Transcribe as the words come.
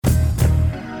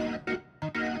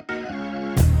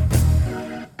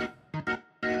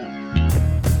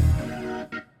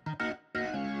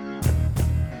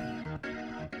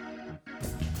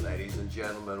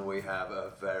gentlemen, we have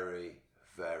a very,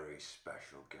 very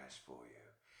special guest for you.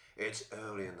 It's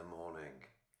early in the morning.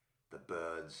 The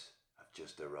birds have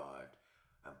just arrived,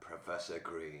 and Professor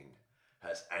Green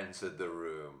has entered the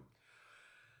room.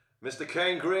 Mr.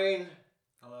 Kane Green.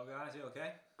 Hello guys, you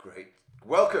okay? Great.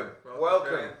 Welcome.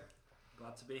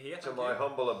 Glad to be here. To my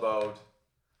humble abode.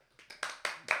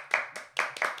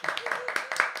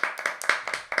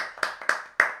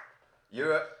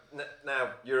 You're a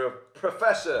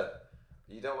professor.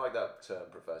 You don't like that term,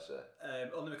 professor?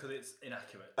 Only because it's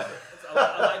inaccurate. I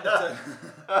like the term.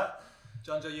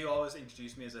 John Joe, you always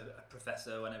introduce me as a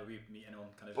professor whenever we meet anyone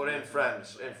kind of. But in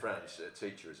France, a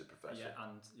teacher is a professor. Yeah,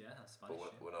 that's Spanish.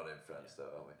 But we're not in France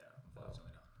though, are we? Yeah,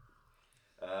 unfortunately not.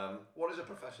 What is a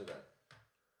professor then?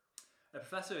 A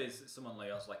professor is someone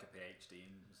like us, like a PhD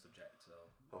in the subject. So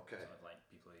okay. Sort of like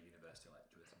people at university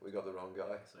lecturers. We got the wrong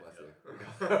guy, So Matthew.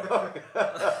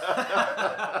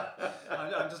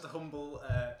 I'm just a humble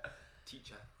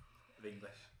teacher of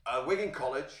English. Wigan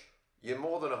College, you're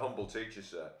more than a humble teacher,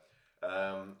 sir.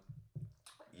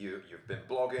 You've been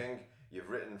blogging, you've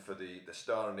written for the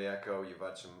Star and the Echo, you've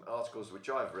had some articles which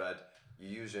I've read.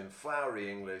 You're using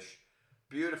flowery English,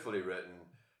 beautifully written,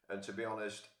 and to be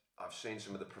honest, I've seen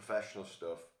some of the professional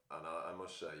stuff, and I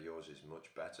must say yours is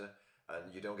much better,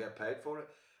 and you don't get paid for it.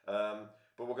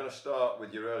 But we're going to start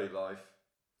with your early life.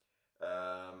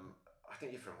 I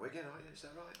think you're from Wigan, are you? Is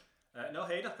that right? No,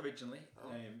 Haydock originally.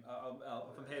 Oh.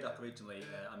 I'm from Haydock originally.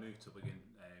 I moved to Wigan,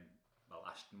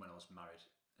 Ashton, when I was married.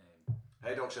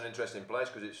 Haydock's an interesting place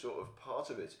because it's sort of part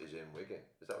of it is in Wigan.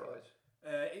 Is that right?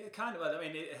 It kind of. I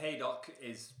mean, Haydock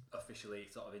is officially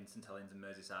sort of in St Helens and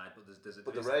Merseyside, but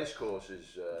the racecourse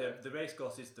is. The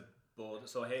racecourse is the border.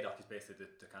 So Haydock is basically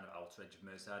the kind of outer edge of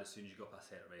Merseyside. As soon as you go past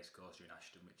Haydock Racecourse, you're in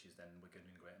Ashton, which is then Wigan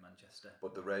and Greater Manchester.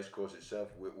 But the racecourse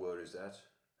itself, where is that?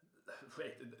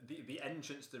 The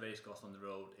entrance to the racecourse on the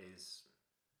road is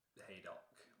Haydock,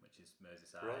 which is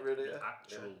Merseyside. Right, really? The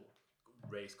actual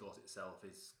racecourse itself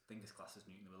is, I think it's classed as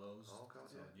Newton Willows. Oh, God,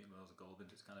 so yeah. Newton Willows are Goldburn,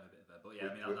 it's kind of a bit of a, but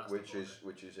yeah, I mean that's which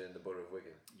is in the borough of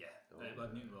Wigan. Yeah, Oh.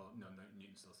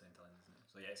 Newton's still St Helens, isn't it?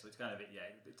 So yeah, so it's kind of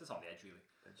it's just on the edge really.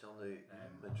 It's on the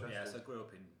Yeah, so I grew up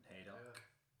in Haydock.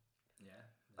 Yeah.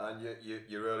 And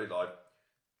your early life.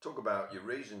 Talk about your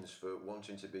reasons for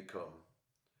wanting to become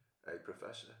a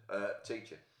professor,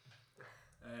 teacher.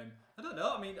 I don't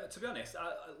know. I mean, to be honest,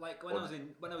 when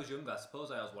I was younger, I suppose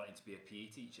I was wanting to be a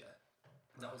PE teacher.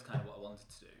 That was kind of what I wanted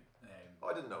to do.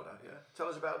 I didn't know that. Yeah, tell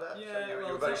us about that. Yeah, so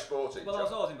you were very sporty. Well, I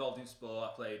was always involved in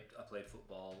sport. I played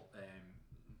football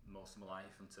most of my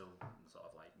life until sort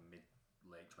of like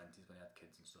late 20s when I had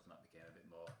kids and stuff, and that became a bit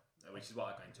more. Which is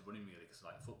what I got into running really, because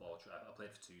like football, I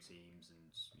played for 2 teams,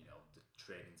 and you know the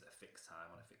training's at a fixed time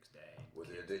on a fixed day.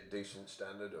 Was it a decent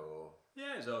standard or?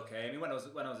 Yeah, it was okay. I mean, when I was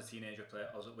a teenager,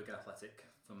 I was at Wigan Athletic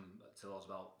till I was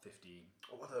about 15.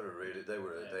 Oh, well,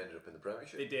 they ended up in the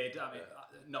Premiership. They did. I mean,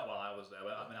 not while I was there.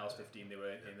 When I was 15, they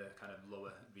were in the kind of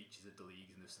lower reaches of the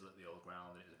leagues, and they were still at the old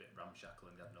ground, and it was a bit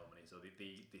ramshackle, and they had no money. So they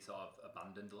sort of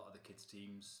abandoned a lot of the kids'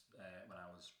 teams when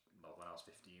I was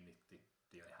 15.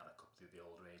 They only had a couple of the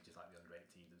older ages, like the under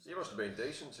 18s and stuff. You must have been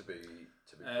decent to be.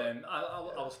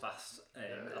 I was fast.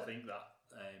 I think that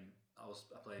I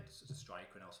played as a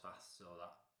striker and I was fast, so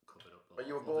that covered up. But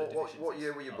you were born. What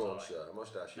year were you born, sir? I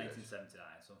must ask you. 1979,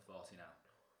 so I'm 40 now.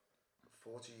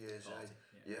 40 years, 40,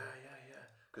 Yeah.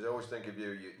 Because I always think of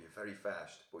you. You're very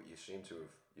fast, but you seem to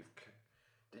have.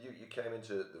 You came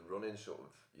into the running sort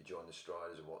of. You joined the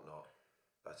Striders and whatnot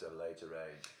at a later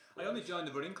age. I only joined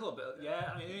the running club. I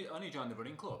only joined the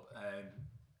running club.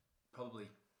 Probably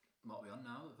what are we on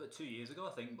now? But 2 years ago,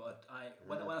 I think. But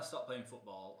when I stopped playing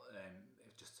football, it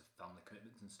was just family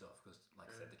commitments and stuff. Because,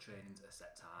 like I said, the training's at a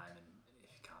set time, and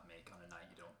if you can't make it on a night,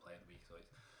 you don't play at the week.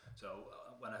 So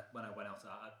when I went out,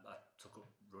 I took up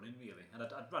running really, and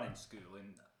I'd run in school,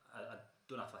 and I'd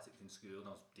done athletics in school, and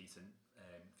I was decent,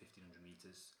 1500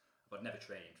 meters. But I'd never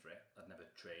trained for it. I'd never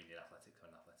trained in athletics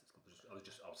or an athletics club. I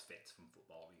was fit from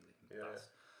football really. But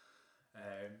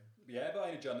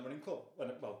I joined the running club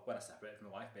when I separated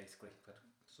from my wife, basically. I had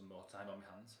some more time on my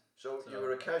hands. So you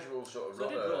were a casual sort of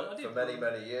runner for many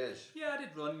years. Yeah, I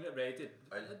did run. I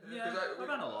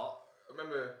ran a lot. I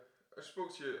remember I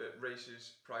spoke to you at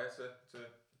races prior to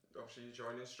obviously you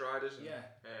joining Striders. And,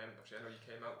 obviously I know you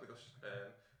came out with us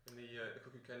in the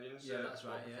Cuckoo Kenyans. Yeah, that's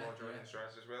right. Before joining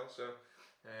Striders as well. So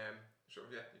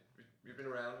you've been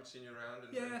around. We've seen you around.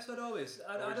 And, so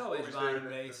I'd always run in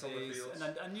races, and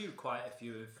I knew quite a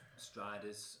few of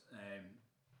Striders. I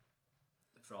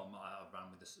ran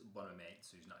with one of my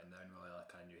mates who's not in there anymore. I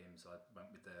kind of knew him, so I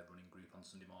went with the running group on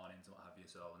Sunday mornings and what have you.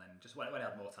 So, and then just when I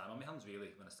had more time on my hands,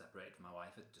 really, when I separated from my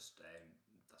wife, it just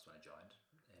that's that's when I joined.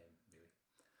 Really.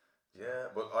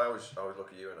 Yeah, but I always look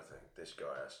at you and I think this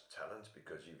guy has talent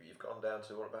because you've gone down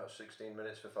to what, about 16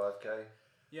 minutes for 5k.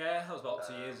 Yeah, that was about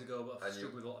 2 years ago, but I've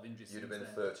struggled with a lot of injuries. You'd have been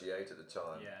then. 38 at the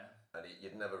time. Yeah. And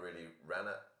you'd never really ran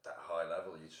at that high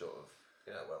level. You'd sort of,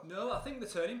 well. No, I think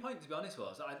the turning point, to be honest,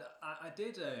 was I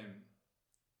did.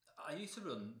 I used to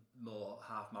run more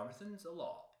half marathons a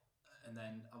lot, and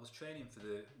then I was training for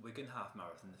the Wigan half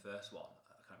marathon, the first one.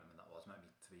 I can't remember when that was. Maybe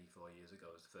 3-4 years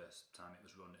ago was the first time it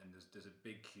was run. And there's a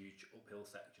big, huge uphill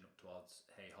section up towards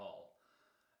Hay Hall,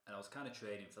 and I was kind of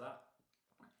training for that.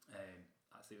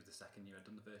 Actually, it was the second year. I'd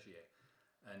done the first year,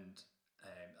 and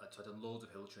so I'd done loads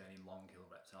of hill training, long hill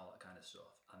reps, and all that kind of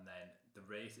stuff. And then the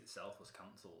race itself was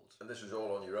cancelled. And this was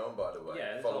all on your own, by the way.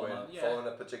 Yeah, following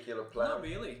a particular plan. Not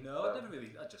really. No, I never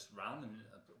really. I just ran, and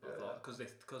I thought because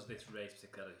this race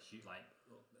particularly huge, like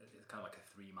it's kind of like a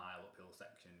 3-mile uphill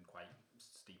section, quite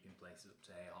steep in places up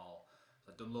to Hay Hall.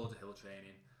 So I'd done loads of hill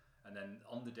training. And then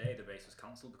on the day the race was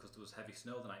cancelled because there was heavy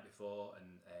snow the night before,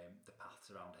 and the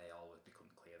paths around Hay Hall they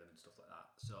couldn't clear them and stuff like that.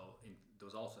 So there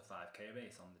was also a 5k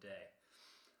race on the day,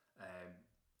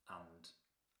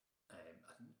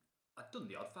 I'd done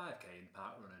the odd 5k in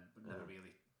park running, but never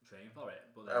really trained for it.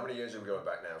 But how many years are we going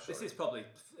back now? This is probably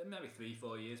maybe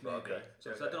 3-4 years, maybe. Okay.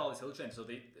 So I'd done all this hill training. So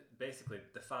basically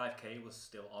the 5k was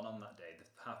still on that day. The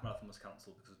half marathon was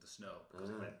cancelled because of the snow, because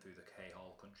it went through the Hay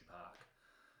Hall Country Park.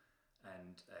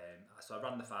 And so I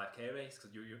ran the 5k race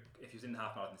because if you was in the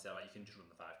half marathon, they said, right, you can just run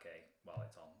the 5k while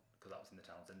it's on, because that was in the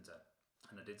town centre.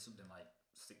 And I did something like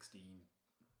 16:50,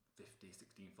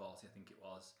 16:40, I think it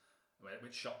was,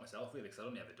 which shocked myself really, because I'd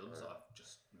only ever done sort of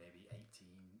just maybe 18,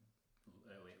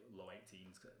 low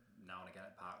 18s now and again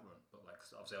at park run. But like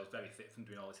obviously I was very fit from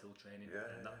doing all this hill training,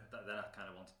 and that then I kind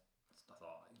of wanted. I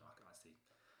thought, I can see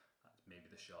that maybe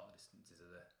the shorter distances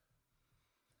are the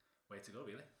way to go,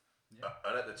 really. Yeah.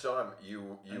 And at the time,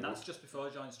 and that's just before I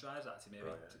joined Strides, actually,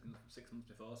 maybe 6 months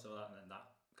before. So that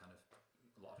kind of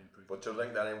a lot of improvement. But to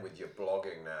link that in with your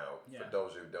blogging now, for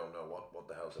those who don't know, what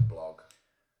the hell's a blog?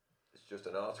 It's just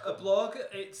an article. A blog,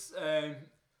 it's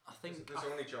I think there's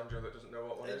only John Joe that doesn't know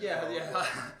what one is. Yeah.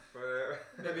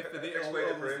 Maybe for the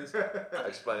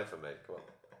explain it for me. Come on.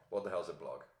 What the hell's a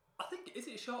blog? I think, is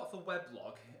it short for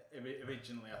weblog?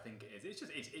 Originally, I think it is.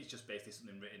 It's just basically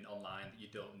something written online that you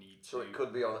don't need to. So it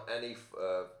could be on any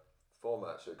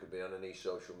format. So it could be on any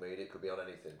social media. It could be on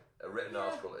anything. A written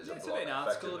article is a blog. It's a written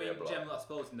article. I mean, generally, I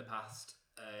suppose in the past,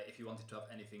 if you wanted to have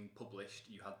anything published,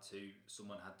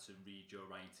 someone had to read your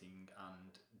writing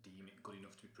and deem it good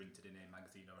enough to be printed in a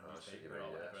magazine or a newspaper or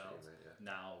whatever else.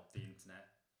 Now the internet.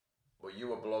 Well, you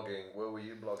were blogging. Where were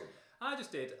you blogging? I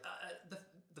just did.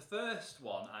 The first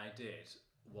one I did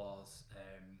was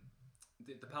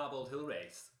the Parbold Hill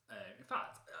Race. In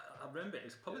fact, I remember it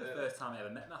was probably the first time I ever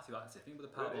met Matthew, actually. I think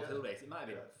with the Parbold Hill Race, it might have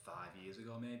been 5 years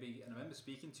ago maybe. And I remember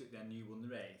speaking to it then, you won the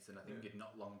race, and I think you'd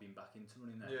not long been back into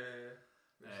running there.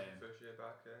 First year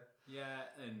back,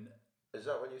 and is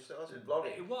that when you started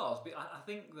blogging? It was, but I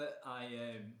think that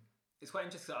it's quite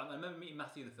interesting. I remember meeting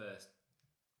Matthew the first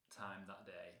time that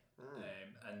day,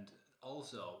 and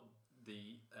also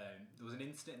there was an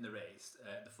incident in the race.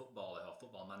 The footballer or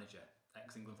football manager,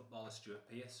 ex-England footballer Stuart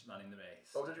Pearce, ran in the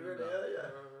race. Oh, did you really? Yeah.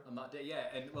 On that day,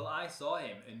 and well, I saw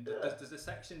him, and there's a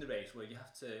section in the race where you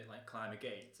have to like climb a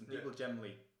gate, and people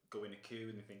generally go in a queue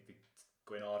and they think they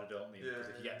go in order, don't they? Because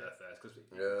if you get there first, because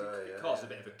it causes a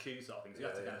bit of a queue sort of thing, so you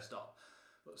have to kind of stop.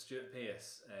 But Stuart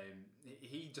Pearce,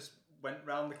 he just went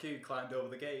round the queue, climbed over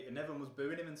the gate, and everyone was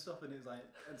booing him and stuff, and it was like,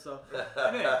 and so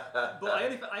anyway. But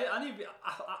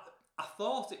I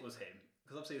thought it was him,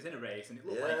 because obviously it was in a race and it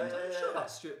looked like him. I'm sure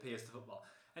that's Stuart Pearce to football.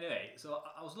 Anyway, so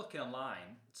I was looking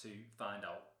online to find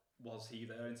out was he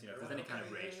there, and if there's any kind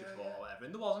of race report or whatever,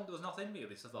 and there was nothing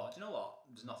really. So I thought, do you know what?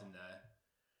 There's nothing there.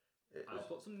 I'll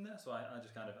put something there. So I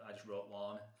just wrote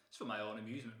one, just for my own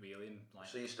amusement, really. And like,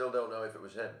 so you still don't know if it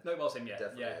was him? No, it was him. Yeah,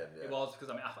 definitely him. Yeah. It was, because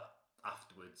I mean,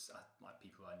 afterwards,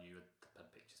 people I knew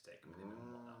had pictures taken with him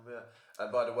and whatnot. Yeah.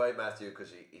 And by the way, Matthew,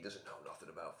 because he doesn't know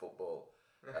nothing about football,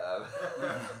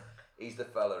 he's the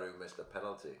fella who missed a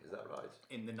penalty. Is that right?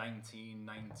 In the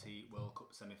 1990 World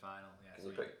Cup semi-final. Yeah.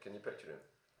 Can you picture him?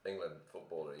 England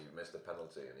footballer. He missed a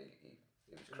penalty and he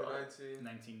was crying.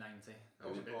 1990.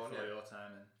 I was born before your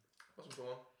time. And wasn't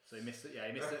born. So he missed it. Yeah,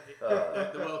 he missed it.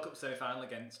 The World Cup semi-final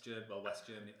against West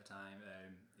Germany at the time.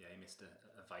 He missed a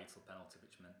vital penalty,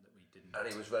 which meant that we didn't. And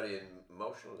he was very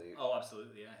emotional. Oh,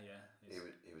 absolutely. Yeah. He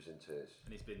was in tears.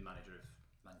 And he's been manager of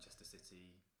Manchester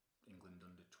City, England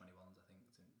under 21s, I think.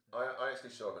 I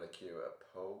actually saw him in a queue at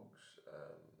Pogues.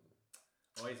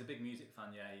 He's a big music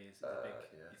fan. Yeah, he is.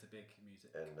 He's a big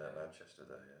music. In Manchester,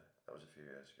 there. Yeah, that was a few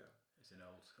years ago. It's an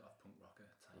old sort of punk rocker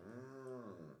type.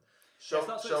 So, Yes,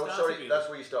 that's so sorry, really. that's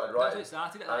where you started writing. That's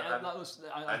where it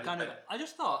started. I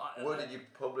just thought. Where did you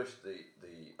publish the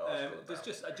article? There's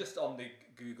just on the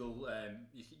Google.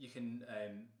 You can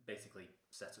basically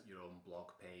set up your own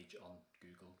blog page on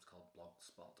Google. It's called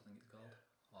Blogspot, I think it's called.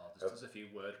 Or there's a few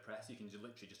WordPress. You can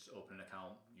literally just open an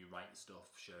account. You write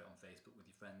stuff, share it on Facebook with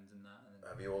your friends and that. And then,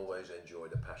 have you always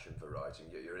enjoyed a passion for writing?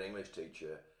 You're an English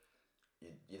teacher.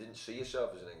 You didn't see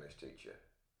yourself as an English teacher,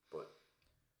 but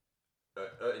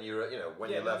and you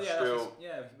when you left school.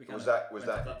 Was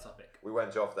that topic? We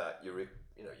went off that. Your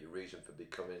reason for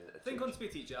becoming a teacher. I think I wanted to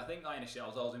be a teacher. I think initially I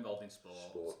was always involved in sport.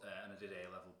 And I did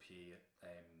A-level PE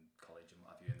at college and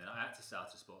what have you. And then I actually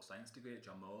started a sports science degree at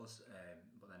John Moores.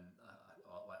 But then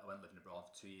I went living abroad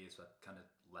for 2 years, so I kind of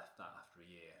left that after a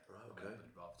year. Right, okay. I went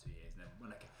living abroad for 2 years, and then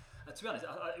when to be honest,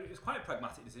 it was quite a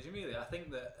pragmatic decision, really. I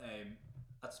think that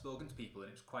I'd spoken to people, and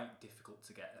it was quite difficult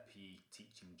to get a PE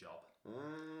teaching job.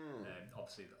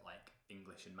 Obviously, like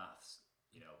English and maths,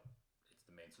 it's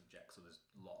the main subject, so there's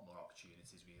a lot more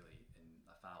opportunities, really. And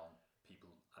I found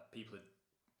people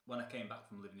when I came back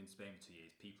from living in Spain for 2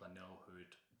 years, people I know who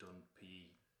had done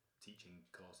PE teaching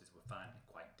courses were finding it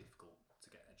quite difficult to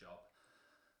get a job.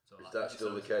 So is that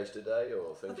still the case today,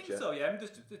 or things I think so, yeah. I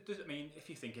mean,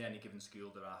 if you think in any given school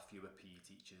there are fewer PE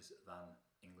teachers than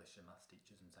English and maths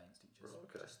teachers and science teachers. Oh,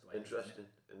 okay,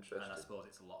 interesting. And I suppose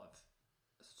it's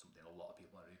something a lot of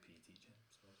people want to do, PE teaching,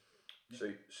 I suppose.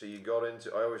 Yeah. So you got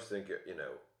into. I always think And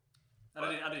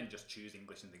I didn't just choose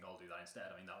English and think I'll do that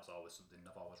instead. I mean, that was always something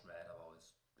I've always read. I've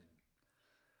always been.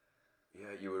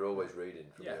 Yeah, you were always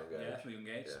reading from a young age. Yeah, from a young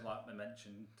age. Yeah. Like I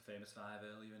mentioned the famous five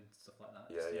earlier and stuff like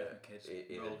that. Yeah. Kids,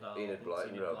 Enid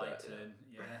Blyton wrote that.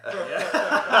 Yeah.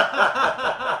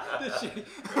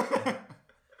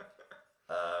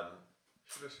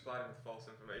 Should have supplied him with false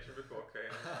information before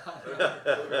Kane.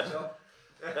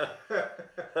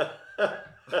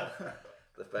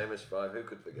 The famous five. Who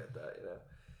could forget that?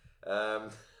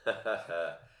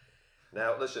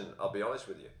 Now, listen. I'll be honest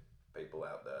with you, people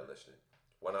out there listening.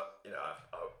 When I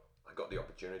got the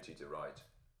opportunity to write.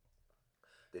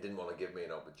 They didn't want to give me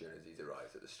an opportunity to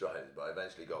write at the Striders, but I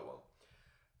eventually got one,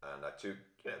 and I took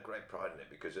great pride in it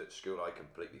because at school I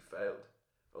completely failed.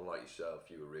 Unlike yourself,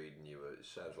 you were reading. It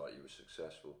sounds like you were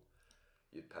successful.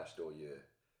 You'd passed all year,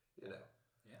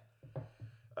 Yeah.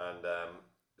 And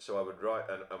so I would write,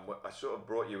 and I sort of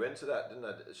brought you into that, didn't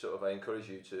I? I encouraged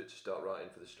you to start writing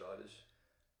for the Striders.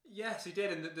 Yes, he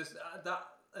did, and there's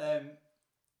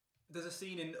there's a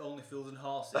scene in Only Fools and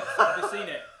Horses. Have you seen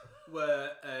it?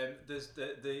 Where there's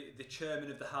the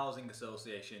chairman of the housing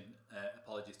association.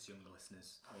 Apologies to younger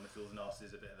listeners. Only Fools and Horses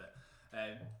is a bit of a.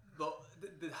 But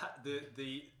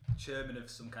the chairman of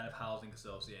some kind of housing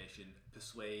association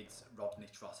persuades Rodney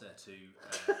Trotter to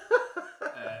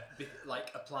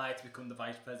apply to become the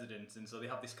vice president, and so they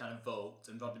have this kind of vote,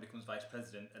 and Rodney becomes vice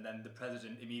president, and then the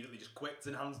president immediately just quits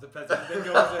and hands the president and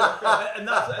goes. And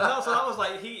that was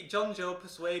like John Joe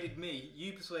persuaded me.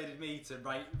 You persuaded me to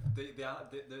write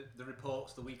the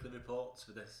reports, the weekly reports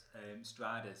for this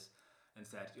Striders. And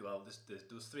said, well, there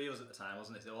was three of us at the time,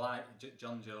 wasn't it? So,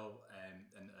 John Joe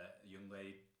and a young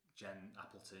lady, Jen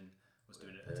Appleton, was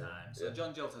doing it at the time. So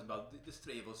John Joe says, well, there's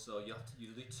three of us, so you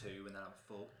do two, and then have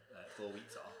 4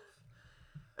 weeks off.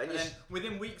 And then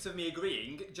within weeks of me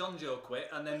agreeing, John Joe quit,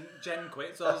 and then Jen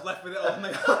quit, so I was left with it all on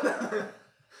my own.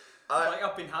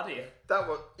 I've been had here. That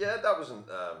wasn't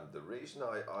the reason.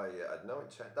 I had no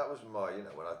intent. That was my,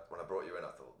 when I brought you in,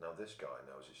 I thought, now this guy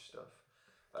knows his stuff,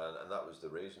 and that was the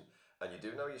reason. And you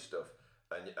do know your stuff,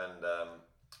 and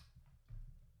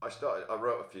I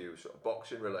wrote a few sort of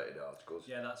boxing related articles.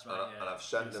 Yeah, that's right. And I've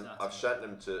sent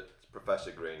them to Professor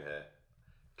Green here,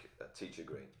 Teacher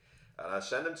Green, and I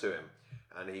send them to him,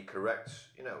 and he corrects,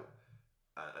 and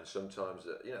sometimes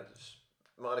there's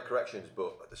minor corrections,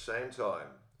 but at the same time,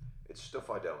 it's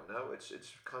stuff I don't know. It's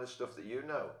kind of stuff that you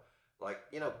know,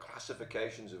 like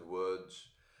classifications of words.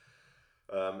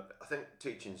 I think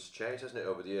teaching's changed, hasn't it,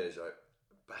 over the years?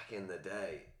 Back in the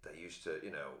day, they used to,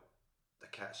 the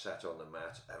cat sat on the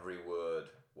mat. Every word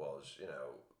was,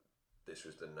 this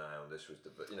was the noun, this was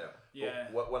the,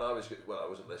 Yeah. When I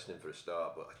wasn't listening for a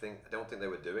start, but I don't think they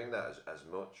were doing that as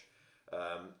much.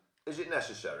 Is it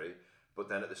necessary? But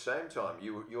then at the same time,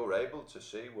 you're able to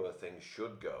see where things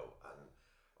should go, and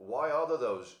why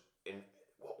those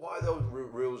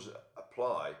rules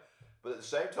apply. But at the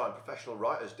same time, professional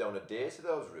writers don't adhere to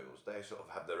those rules. They sort of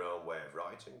have their own way of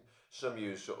writing. Some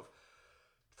use sort of,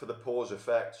 for the pause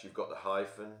effects, you've got the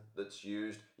hyphen that's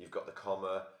used, you've got the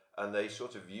comma, and they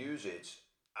sort of use it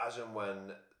as and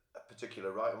when a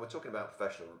particular writer, and we're talking about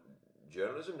professional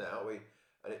journalism now,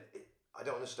 I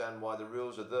don't understand why the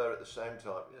rules are there at the same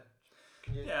time. Yeah.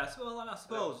 Can you? Yeah. So I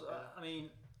suppose. I mean,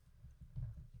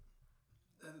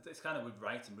 it's kind of with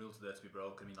writing rules are there to be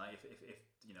broken. I mean, like if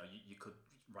you know you could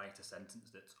write a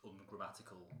sentence that's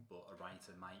ungrammatical, but a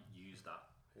writer might use that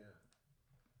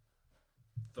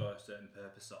for a certain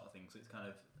purpose, sort of thing. So it's kind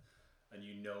of, and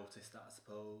you notice that, I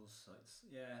suppose. So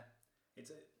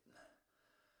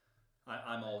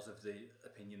I'm always of the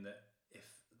opinion that if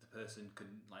the person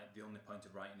can, like, the only point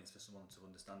of writing is for someone to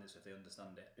understand it. So if they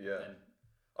understand it, then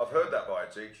I've heard that by a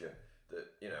teacher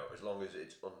that, you know, as long as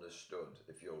it's understood,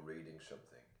 if you're reading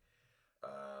something,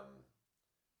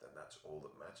 then that's all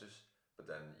that matters. But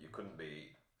then you couldn't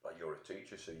be like, you're a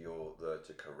teacher, so you're there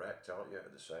to correct, aren't you?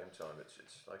 At the same time, it's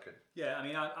like a I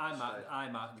mean, I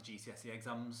mark the GCSE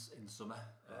exams in summer,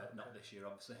 not this year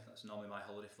obviously. That's normally my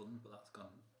holiday fund, but that's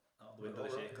gone out the window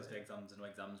this year because the exams are no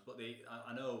exams. But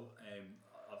I know.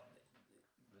 I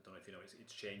don't know if you know,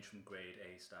 it's changed from grade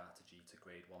A star to G to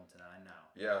grade 1 to 9 now.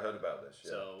 Yeah, I heard about this.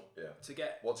 Yeah. So to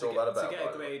get what's all that about?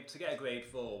 To get a grade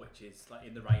 4, which is like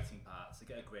in the writing part, to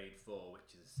get a grade 4,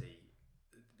 which is a C.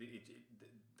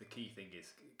 The key thing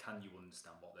is, can you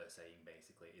understand what they're saying?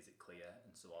 Basically, is it clear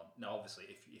and so on. Now, obviously,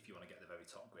 if you want to get the very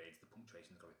top grades, the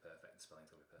punctuation's got to be perfect, the spelling's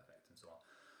got to be perfect, and so on.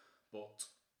 But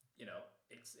you know,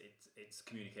 it's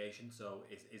communication. So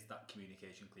is that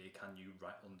communication clear? Can you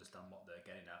understand what they're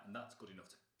getting at? And that's good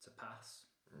enough to pass.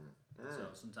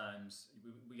 So sometimes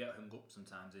we get hung up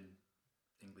sometimes in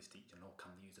English teaching. Oh,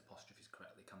 can they use apostrophes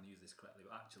correctly? Can they use this correctly?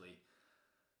 But actually,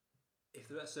 if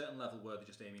they're at a certain level where they're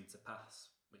just aiming to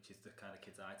pass, which is the kind of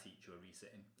kids I teach who are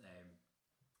resitting,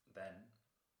 then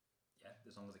yeah,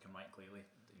 as long as they can write clearly,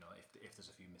 you know, if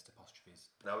there's a few missed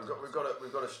apostrophes. Now we've got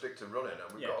to stick to running, and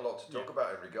we've got a lot to talk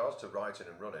about in regards to writing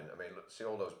and running. I mean, look, see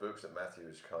all those books that Matthew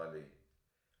has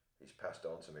he's passed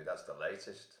on to me. That's the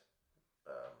latest.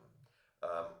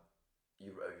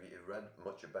 You read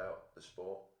much about the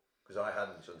sport? Because I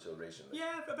hadn't until recently.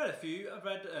 Yeah, I've read a few. I've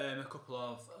read a couple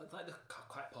of like the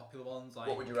quite popular ones. Like,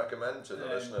 what would you recommend to the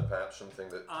listener? Perhaps something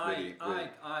that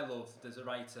I love. There's a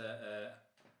writer.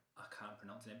 I can't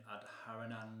pronounce his name.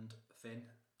 Adharanand Finn.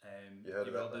 You heard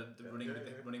about the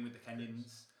running with the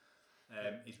Kenyans.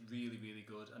 Is really, really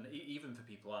good, and even for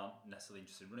people who aren't necessarily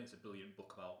interested in running, it's a brilliant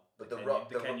book about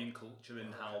the Kenyan culture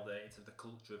and how it's the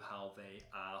culture of how they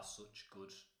are such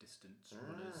good distance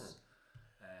runners.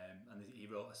 And he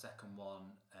wrote a second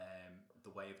one,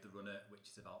 The Way of the Runner,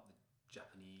 which is about the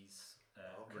Japanese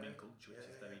running culture, which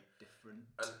is very different.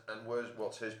 And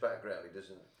what's his background? He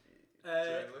doesn't.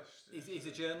 Journalist. He's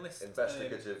a journalist.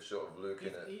 Investigative, sort of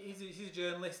looking at. He's a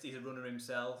journalist. He's a runner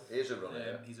himself. He is a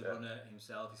runner. He's a runner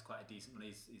himself. He's quite a decent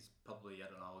runner. He's probably, I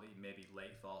don't know, maybe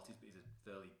late 40s, but he's a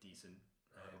fairly decent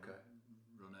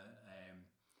runner.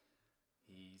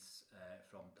 He's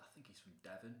I think he's from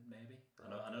Devon, maybe.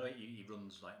 I know he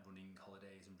runs like running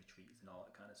holidays and retreats and all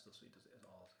that kind of stuff. So he does it as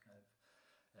all kind of.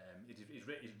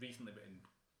 He's recently written.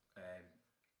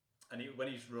 And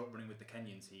when he's running with the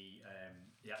Kenyans, he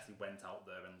actually went out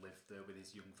there and lived there with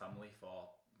his young family for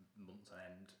months on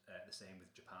end. The same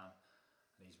with Japan.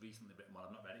 And he's recently written one,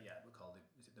 I've not read it yet, but called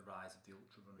is it The Rise of the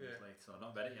Ultra Runner? Yeah. So I've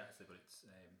not read it yet actually, but it's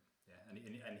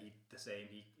and he the same.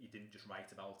 He didn't just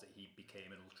write about it; he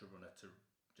became an ultra runner. Do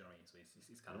you know what I mean? So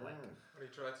he's kind of like. And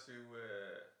he tried to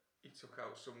he took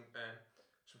out some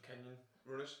Kenyan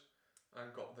runners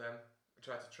and got them.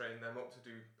 Tried to train them up to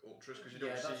do ultras because you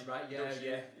don't see. That's right.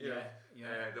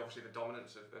 Obviously the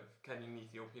dominance of Kenyan and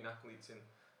Ethiopian athletes in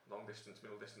long distance,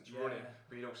 middle distance running,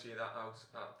 but you don't see that out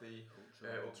at the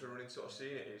ultra running sort of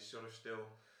scene. It is sort of still,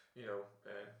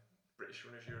 British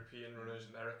runners, European runners,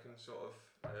 American sort of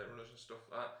runners and stuff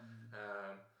like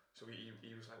that. So he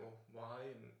was like, well,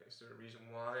 why? And is there a reason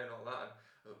why? And all that.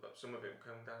 And some of it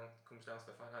comes down to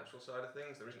the financial side of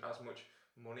things. There isn't as much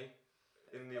money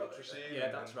in the ultra scene. Yeah,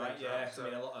 that's right. Yeah, I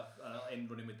mean, a lot of in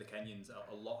running with the Kenyans,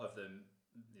 a lot of them,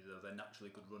 they're naturally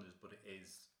good runners, but it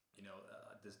is,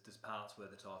 there's parts where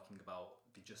they're talking about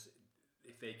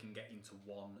if they can get into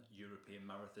one European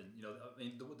marathon, I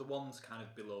mean, the ones kind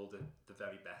of below the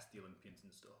very best, the Olympians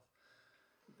and stuff,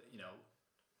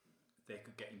 they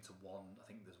could get into one. I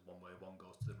think there's one where one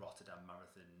goes to the Rotterdam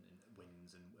Marathon and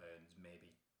wins and earns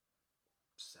maybe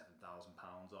 £7,000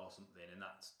 or something, and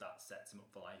that sets him up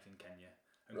for life in Kenya.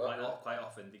 And quite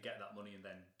often they get that money and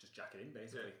then just jack it in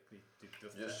basically. Yeah.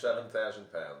 Just £7,000.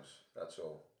 That's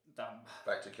all.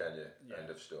 Back to Kenya. Yeah. End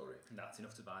of story. And that's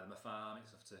enough to buy them a farm.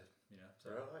 It's enough to So,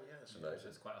 right. Yeah, that's amazing.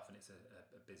 So it's quite often it's a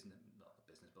business, not a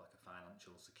business, but like a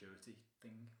financial security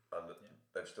thing. And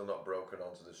they've still not broken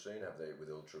onto the scene, have they? With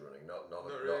ultra running, not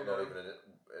really, even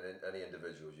in any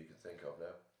individuals you can think of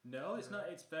now. No, it's not.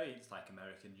 It's like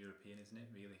American, European, isn't it?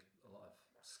 Really, a lot of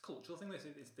it's a cultural thing.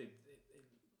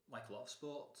 Like a lot of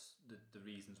sports, the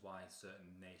reasons why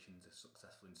certain nations are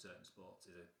successful in certain sports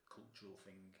is a cultural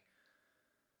thing.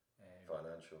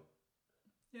 Financial.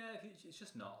 Yeah, it's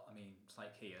just not. I mean, it's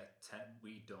like here,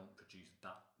 we don't produce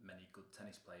that many good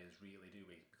tennis players, really, do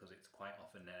we? Because it's quite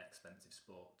often an expensive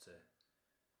sport to.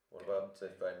 What about the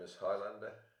famous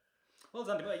Highlander? Well,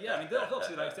 Andy, but yeah, I mean,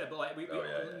 obviously, like I said, but like we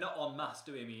not en masse,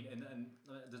 do we? I mean, and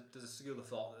there's a school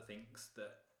of thought that thinks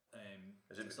that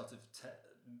sort of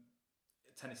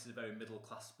tennis is a very middle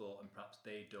class sport, and perhaps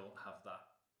they don't have that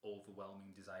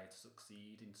overwhelming desire to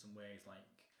succeed in some ways, like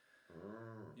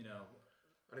you know.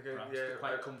 And again, perhaps they're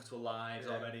quite comfortable lives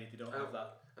already. They don't have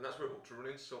that, and that's where ultra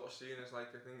running's sort of seen as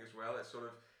like a thing as well. It's sort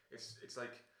of it's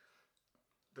like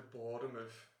the boredom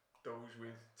of those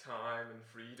with time and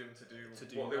freedom to do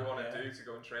what they want to do, to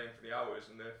go and train for the hours,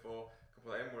 and therefore a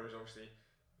couple of them. Whereas obviously,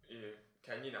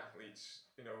 Kenyan athletes,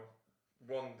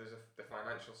 one, there's the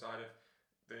financial side of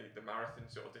the marathon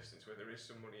sort of distance where there is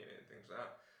some money in it and things like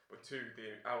that. But two,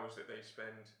 the hours that they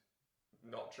spend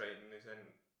not training is then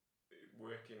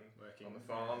working on the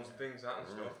farms and things like that and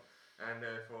stuff. And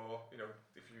therefore,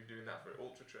 if you're doing that for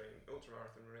ultra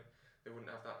marathon running, they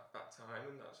wouldn't have that time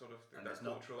and that sort of that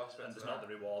cultural aspect. And there's not the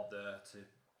reward there to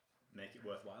make it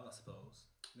worthwhile, I suppose.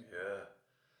 Yeah,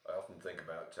 I often think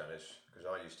about tennis because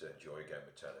I used to enjoy a game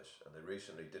of tennis, and they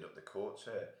recently did up the courts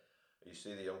here. You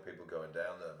see the young people going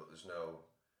down there, but there's no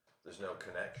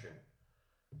connection.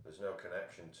 There's no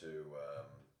connection to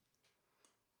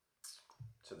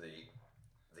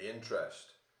the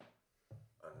interest,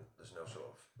 and there's no sort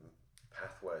of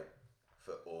pathway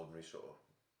for ordinary sort of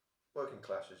working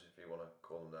classes, if you want to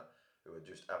call them that, who are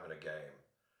just having a game.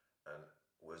 And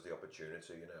where's the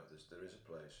opportunity? There is a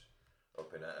place up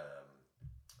in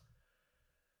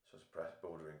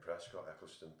bordering Prescott,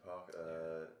 Eccleston Park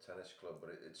tennis club, but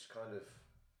it's kind of,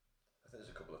 I think there's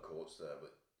a couple of courts there,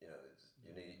 but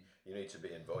you need to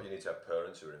be involved. You need to have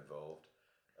parents who are involved,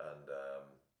 and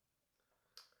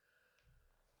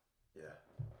yeah.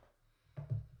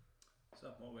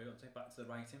 So what we're going to take back to the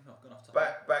writing. I've gone off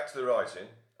topic. Back to the writing.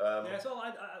 So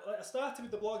I started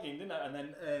with the blogging, didn't I? And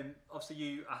then obviously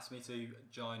you asked me to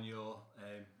join your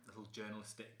little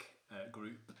journalistic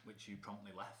group, which you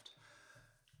promptly left.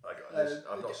 I got this.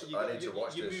 I need to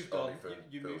watch this only for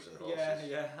pills and horses.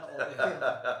 Yeah.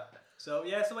 So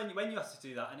when you asked to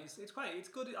do that, and it's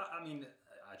good. I mean,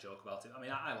 I joke about it. I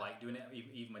mean, I like doing it,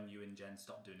 even when you and Jen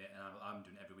stopped doing it, and I'm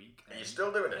doing it every week. Are you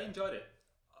still doing it? I enjoyed it.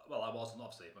 Well, I wasn't,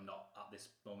 obviously. I'm not at this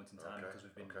moment in time because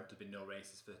there's been no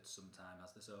races for some time,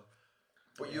 has there? So.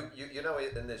 But you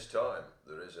in this time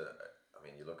there is I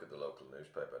mean, you look at the local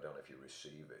newspaper. I don't know if you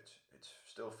receive it. It's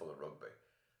still full of rugby.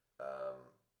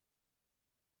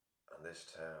 And this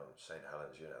town, St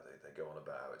Helens, they go on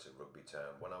about how it's a rugby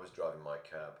town. When I was driving my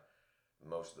cab,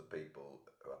 most of the people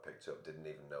who I picked up didn't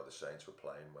even know the Saints were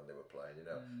playing when they were playing.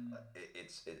 It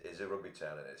is a rugby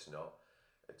town, and it's not.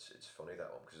 It's funny,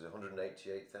 that one, because there's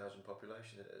 188,000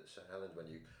 population at St Helens. When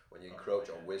you encroach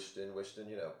on Wiston,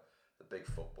 the big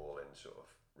football in sort of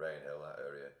Rainhill, that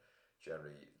area,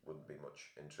 generally wouldn't be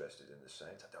much interested in the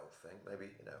Saints. I don't think.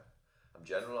 Maybe I'm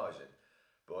generalising,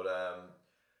 but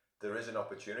there is an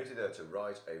opportunity there to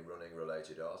write a running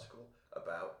related article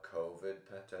about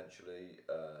COVID potentially.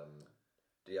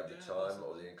 Do you have the time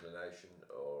or the inclination,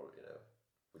 or would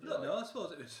you like? No, I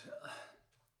suppose it would.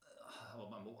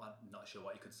 I'm not sure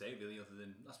what you could say really, other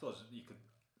than I suppose you could,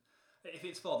 if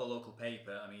it's for the local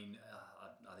paper. I mean,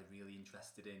 are they really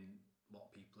interested in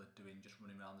what people are doing, just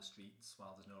running around the streets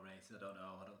while there's no races? I don't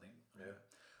know. I don't think. Yeah,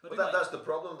 but that's the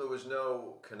problem. There was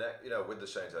no connect. With the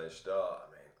St Helens Star. I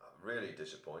mean, I'm really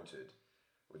disappointed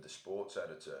with the sports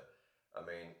editor. I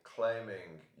mean,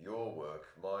 claiming your work,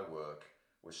 my work,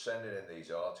 was sending in these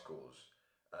articles,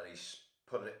 and he's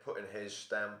putting his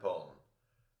stamp on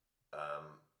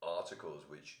articles,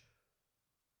 which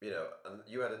and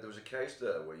there was a case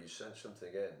there where you sent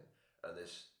something in, and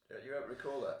this you don't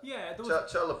recall that? Yeah,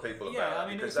 tell the people about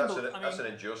it, because that's an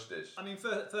injustice. I mean,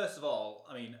 first of all,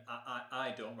 I mean,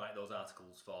 I don't write those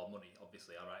articles for money.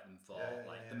 Obviously, I write them for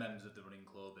the members of the running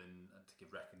club and to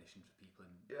give recognition to people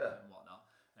and whatnot.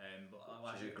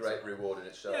 Which is a great reward in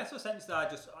itself. Yeah, so essentially,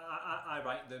 I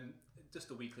write them just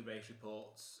the weekly race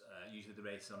reports. Usually the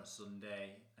race on a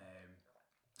Sunday,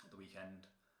 at the weekend,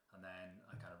 and then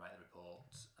I kind of write the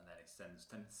reports, and then it sends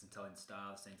to St Helens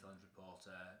Star, the St Helens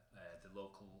Reporter, the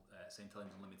local St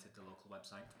Helens Unlimited, the local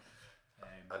website.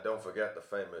 And don't forget the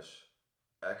famous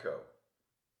Echo.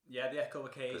 Yeah, the Echo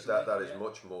occasionally. Because that is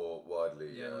much more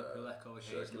widely Liverpool Echo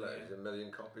occasionally. circulated. 1 million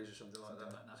copies or something like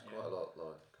that. It's quite a lot.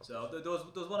 Copies. So there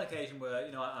was one occasion where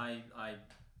I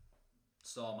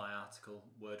saw my article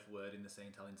word for word in the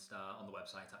St Helens Star on the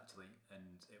website actually,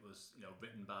 and it was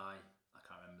written by, I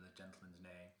can't remember the gentleman's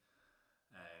name.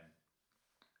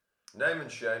 Name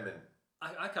and shaming.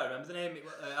 I can't remember the name.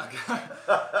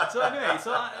 So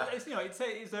anyway,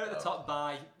 it's there at the top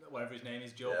by whatever his name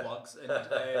is, Joe Blogs, and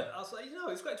I was like,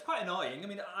 it's quite annoying. I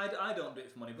mean, I don't do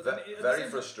it for money, but very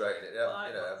frustrating.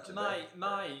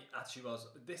 My attitude was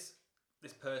this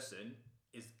person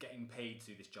is getting paid to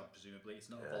do this job. Presumably, it's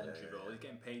not a voluntary role. He's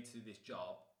getting paid to do this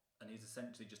job, and he's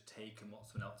essentially just taken what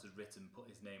someone else has written, put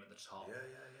his name at the top,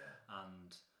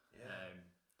 and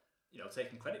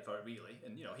taking credit for it really.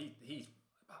 And he's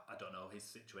I don't know his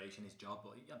situation, his job,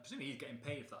 but I presume he's getting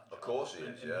paid for that job. Of course he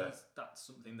is, that's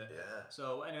something that...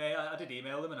 So anyway, I did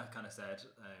email them, and I kind of said,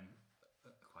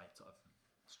 quite sort of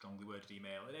strongly worded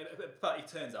email. But it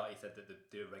turns out he said that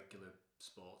the regular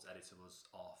sports editor was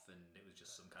off, and it was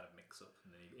just some kind of mix-up,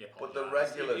 and then he apologised. But the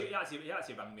regular... He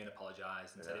actually rang me and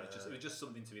apologised, and said it was just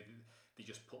something to... They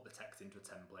just put the text into a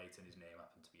template, and his name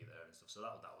happened to be there and stuff, so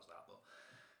that was that, but...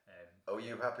 Are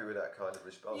you happy with that kind of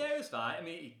response? Yeah, it was fine. I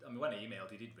mean, when I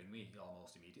emailed, he did ring me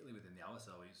almost immediately within the hour,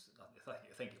 so I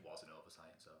think it was an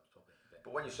oversight, so it's probably a bit...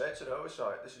 But when you say it's an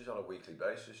oversight, this is on a weekly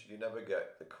basis. You never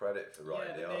get the credit for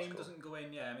writing the article. Yeah, the name doesn't go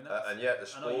in, I mean, that's... and yet the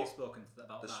sport... I know you've spoken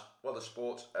about that. Well, the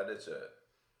sports editor,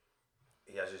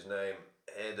 he has his name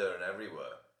here, there and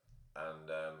everywhere,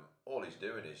 and all he's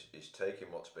doing is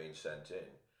taking what's been sent in,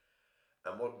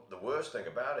 and what the worst thing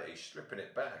about it, he's stripping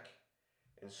it back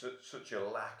in such a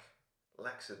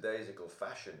lackadaisical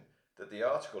fashion that the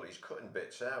article he's cutting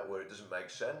bits out where it doesn't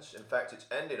make sense. In fact, it's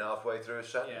ending halfway through a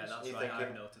sentence. Yeah, that's and you're right. thinking,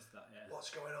 I've noticed that. Yeah.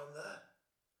 What's going on there?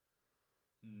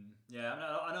 Yeah,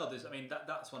 I know. There's. I mean,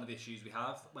 that's one of the issues we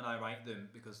have when I write them,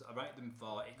 because I write them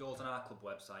for it goes on our club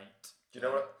website. Do you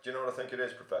know what I think it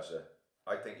is, Professor?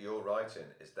 I think your writing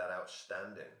is that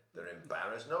outstanding. They're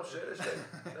embarrassed. No, seriously.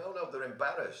 No, they're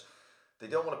embarrassed. They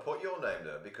don't want to put your name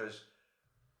there because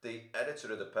the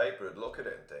editor of the paper would look at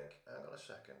it and think, hang on a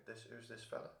second, who's this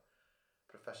fella?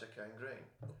 Professor Kane Green.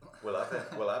 We'll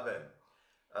have him.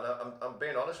 And I'm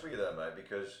being honest with you there, mate,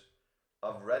 because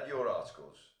I've read your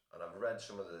articles and I've read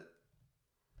some of the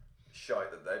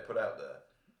shite that they put out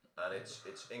there, and it's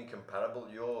incomparable.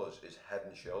 Yours is head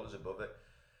and shoulders above it.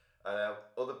 And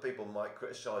other people might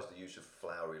criticise the use of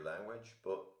flowery language,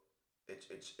 but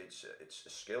it's a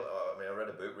skill. I mean, I read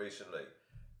a book recently,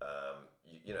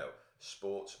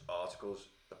 sports articles,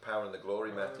 The Power and the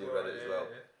Glory. Matthew read it as well.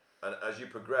 Yeah. And as you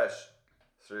progress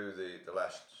through the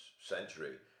last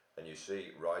century, and you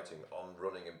see writing on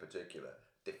running in particular,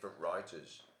 different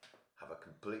writers have a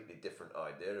completely different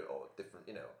idea or different,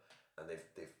 and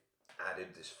they've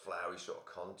added this flowery sort of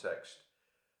context,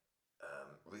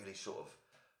 really sort of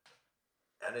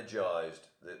energised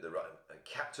the writing and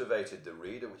captivated the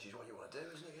reader, which is what you want to do,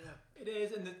 isn't it? It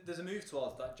is, and there's a move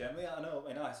towards that generally. I know.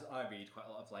 I mean, I read quite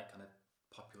a lot of kind of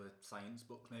popular science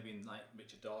books, maybe in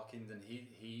Richard Dawkins, and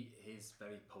he's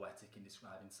very poetic in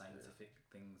describing scientific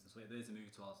things, and so there's a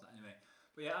move towards that anyway.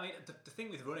 But yeah, I mean, the thing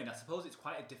with running, I suppose it's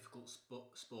quite a difficult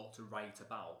sport to write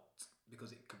about,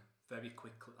 because it could very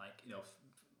quickly,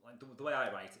 the way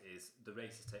I write it is the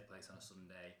races take place on a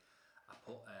Sunday. I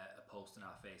put a post on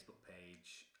our Facebook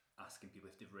page asking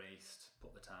people if they've raced,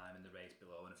 put the time and the race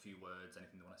below, and a few words,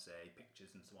 anything they want to say,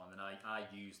 pictures and so on. And I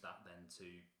use that then to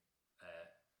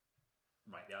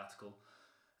write the article,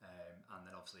 and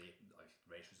then obviously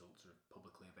race results are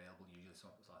publicly available usually, so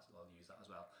I'll use that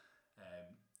as well.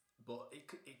 But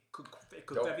it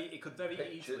could very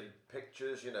easily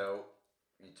pictures.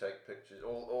 You take pictures,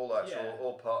 all that's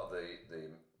all part of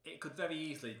the. It could very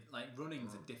easily,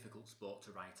 running's a difficult sport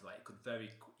to write about. It could very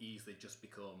easily just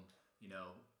become,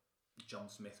 John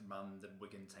Smith ran the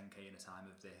Wigan 10k in a time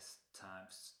of this,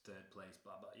 times third place,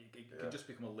 blah blah. It can just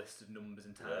become a list of numbers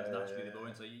and times, and that's really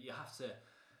boring. So you have to,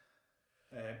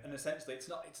 and essentially, it's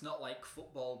not like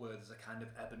football where there's a kind of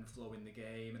ebb and flow in the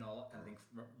game and all that kind of thing.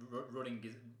 Running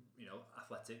is,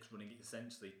 athletics. Running is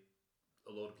essentially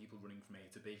a load of people running from A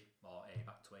to B or A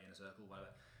back to A in a circle, whatever.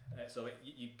 So I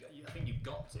think you've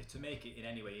got to make it in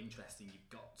any way interesting. You've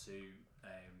got to,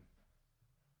 I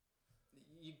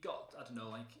don't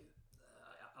know,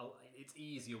 it's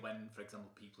easier when, for example,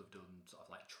 people have done sort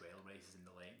of trail races in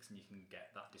the lakes, and you can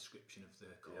get that description of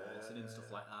the course and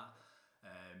stuff like that.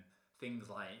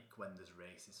 Things like when there's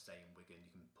races, say in Wigan,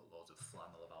 you can put loads of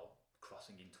flannel about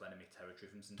crossing into enemy territory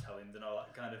from St Helens and all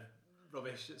that kind of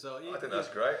rubbish. So I think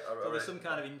that's great. There's some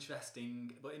kind of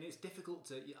interesting, but it's difficult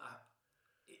to.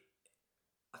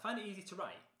 I find it easy to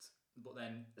write, but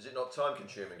then Is it not time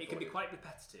consuming? it can be quite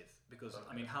repetitive because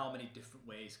I mean, how many different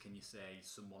ways can you say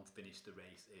someone finished the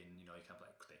race in? You know, you can have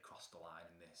like they crossed the line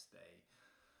in this, they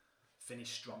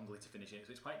finished strongly to finish it.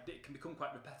 So it can become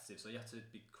quite repetitive. So you have to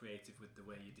be creative with the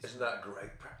way you. Isn't that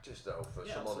great practice though for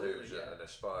someone who's an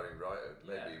aspiring writer?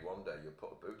 Maybe one day you'll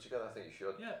put a book together. I think you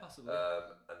should. Yeah, possibly.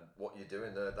 And what you're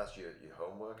doing there—that's your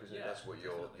homework, isn't it? That's what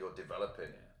you're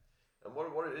developing. Yeah. And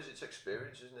what it is, it's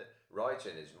experience, isn't it?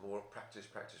 Writing is more practice,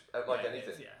 like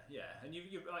anything. Yeah. And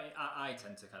I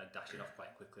tend to kind of dash it off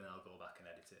quite quickly, and I'll go back and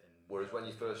edit it. Whereas when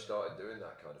you first started doing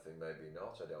that kind of thing, maybe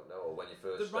not. I don't know. Or when you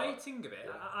first writing of it,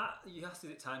 you have to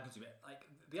do it time consuming. Like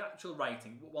the actual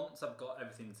writing, once I've got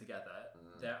everything together,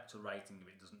 the actual writing of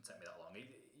it doesn't take me that long. I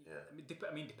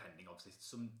mean, depending, obviously,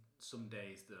 some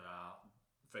days there are,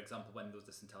 for example, when there was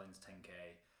the St Helens 10K,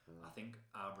 I think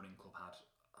our running club had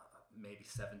maybe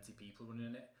 70 people running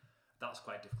in it. That's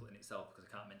quite difficult in itself because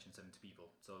I can't mention 70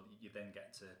 people. So you then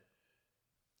get to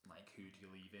like, who do you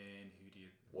leave in? Who do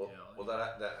you? But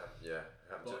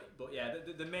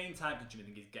the main time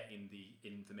consuming thing is getting the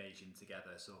information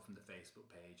together. So from the Facebook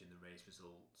page and the race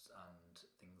results and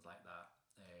things like that.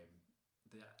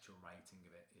 The actual writing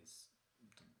of it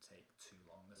doesn't take too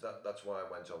long. That's why I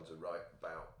went on to write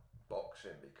about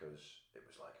boxing, because it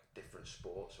was like a different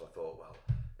sport. So I thought, well,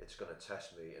 it's going to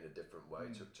test me in a different way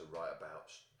to write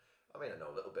about. I mean, I know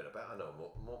a little bit about. I know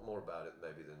more about it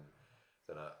maybe than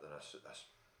I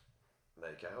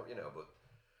make out. You know, but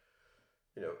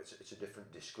you know, it's a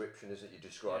different description, isn't it? You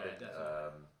describe it,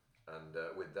 and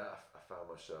with that, I found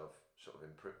myself sort of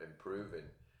improving.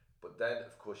 But then,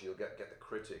 of course, you'll get the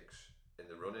critics in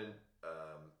the running,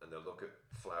 and they'll look at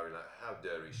Flowery like, how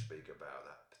dare he speak about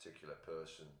that particular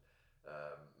person?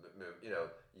 You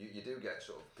know, you do get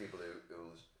sort of people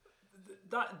who's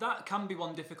that can be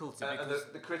one difficulty. And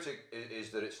the critic is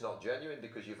that it's not genuine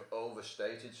because you've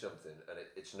overstated something, and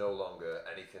it's no longer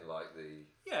anything like the.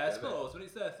 Yeah, I suppose, but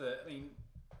it's there for. I mean,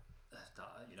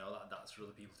 that's for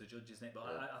other people to judge, isn't it? But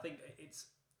I think it's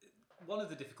one of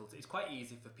the difficulties. It's quite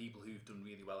easy for people who've done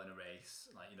really well in a race,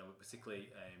 like, you know, particularly.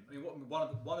 I mean,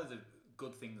 one of the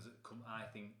good things that come, I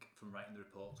think, from writing the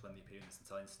reports when they appear in the St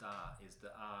Helens Star is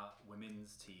that our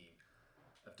women's team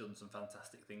have done some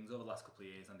fantastic things over the last couple of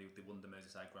years, and they won the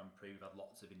Merseyside Grand Prix. We've had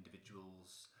lots of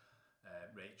individuals.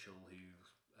 Rachel, who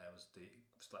was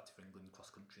selected for England cross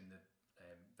country in the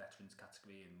veterans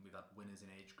category, and we've had winners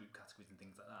in age group categories and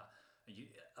things like that. And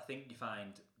I think you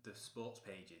find the sports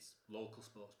pages, local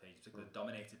sports pages, particularly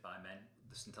dominated by men.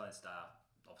 The St Helens Star,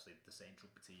 obviously the St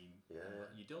Trupper team.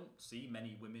 You don't see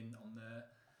many women on there,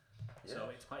 so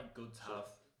it's quite good to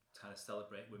have. Kind of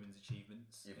celebrate women's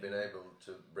achievements. You've been able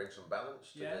to bring some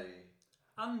balance to the.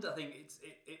 And I think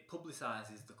it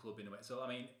publicises the club in a way. So I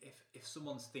mean, if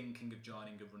someone's thinking of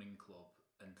joining a running club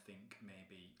and think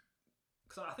maybe,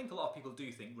 because I think a lot of people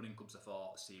do think running clubs are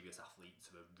for serious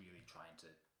athletes who are really trying to,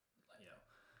 you know.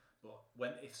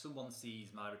 But if someone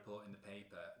sees my report in the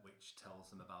paper, which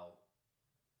tells them about,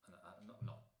 and I'm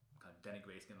not kind of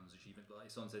denigrating anyone's achievement, but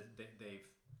like someone says they've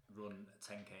run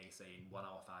 10K, say, in 1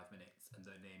 hour 5 minutes, and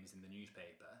their name is in the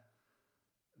newspaper,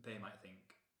 they might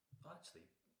think, well, actually,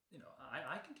 you know,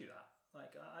 I can do that.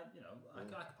 Like, I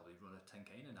could probably run a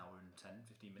 10K in an hour and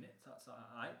 10-15 minutes.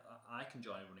 I can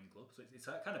join a running club. So it's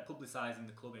kind of publicising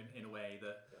the club in a way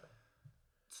that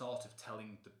sort of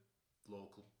telling the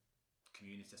local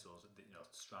community, I suppose, that, you know,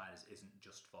 Striders isn't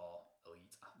just for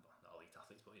not elite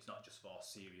athletes, but it's not just for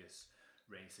serious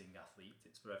racing athletes.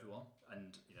 It's for everyone,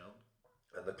 and you know.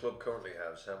 And the club currently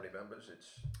has how many members?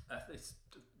 It's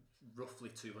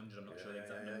roughly 200. I'm not sure the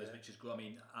exact numbers, which is grown. I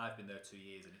mean, I've been there 2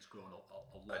 years, and it's grown a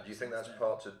lot. And do you think that's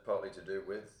partly to do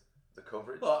with the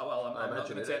coverage? Well, I'm not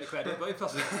going to take the credit, but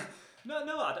possibly. No,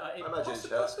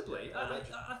 possibly.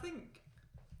 I think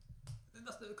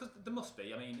that's because there must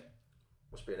be. I mean,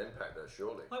 must be an impact there,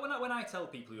 surely. Like when I tell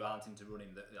people who aren't into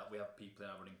running that we have people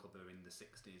in our running club who are in the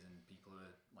 60s and people who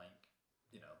are like,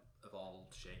 you know, of all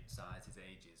shapes, sizes,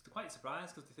 ages, they're quite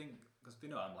surprised because they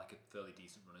know I'm like a fairly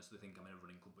decent runner, so they think I'm in a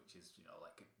running club which is, you know,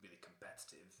 like a really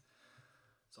competitive,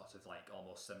 sort of like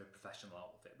almost semi-professional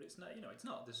outfit. But it's not, you know, it's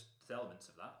not. There's elements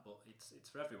of that, but it's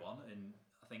for everyone, and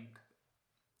I think,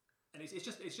 and it's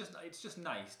just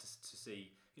nice to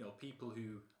see, you know, people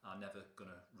who are never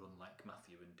gonna run like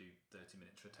Matthew and do 30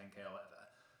 minutes for a 10K or whatever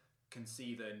can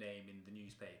see their name in the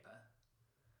newspaper.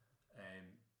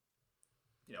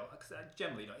 You know, because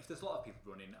generally, you know, if there's a lot of people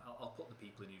running, I'll put the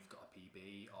people in who've got a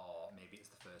PB, or maybe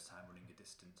it's the first time running a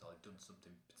distance, or they've done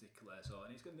something particular. So,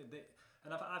 and it's going to be,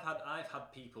 and I've had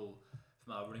people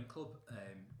from our running club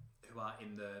who are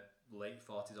in the late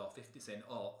 40s or 50s saying,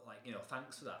 oh, like, you know,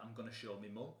 thanks for that, I'm going to show my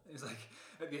mum. It's like,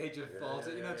 at the age of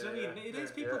 40, you know, do you know what I mean? It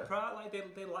is people proud, like,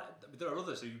 they like, there are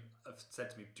others who have said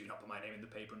to me, do not put my name in the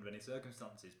paper under any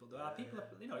circumstances, but there are people,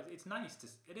 you know, it is nice for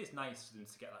them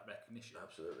to get that recognition.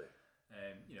 Absolutely.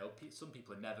 You know, some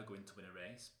people are never going to win a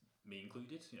race, me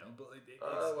included, you know, but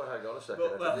well, hang on a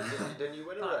second. Didn't you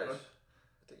win a race?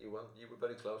 I think you won. You were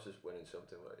very close to winning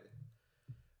something, weren't you?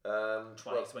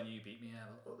 Twice when you beat me, yeah.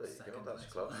 Well, there you go, that's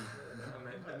close.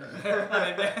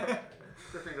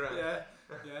 Gripping ground.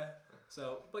 Yeah.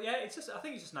 So, but yeah, it's just, I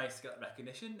think it's just nice to get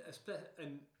recognition,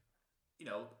 and you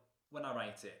know, when I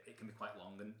write it, it can be quite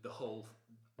long, and the whole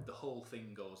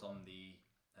thing goes on the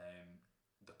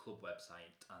club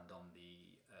website and on the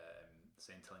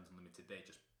St Helens Unlimited. They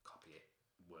just copy it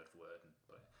word for word,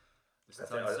 but the St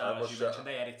Helens Star, as you mentioned,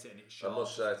 they edit it and it's short. I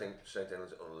must say, I think St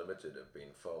Helens Unlimited have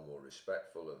been far more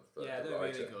respectful of the they're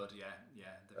writer. Really good. Yeah,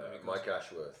 they're very good. Mike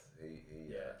Ashworth, he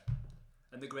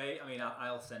and they're great. I mean,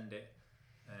 I'll send it.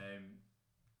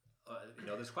 You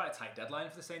know, there's quite a tight deadline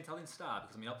for the St Helens Star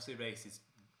because I mean, obviously races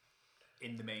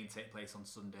in the main take place on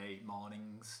Sunday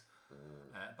mornings.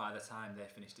 By the time they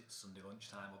finished, it's Sunday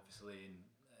lunchtime, obviously, and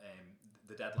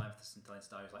the deadline for the St Helens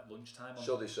Star is like lunchtime.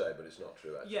 So they say, but it's not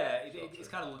true. Actually. Yeah,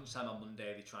 it's kind of lunchtime on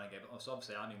Monday. They try and get it. So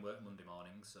obviously, I'm in work Monday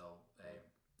morning, so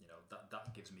you know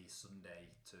that gives me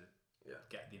Sunday to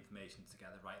get the information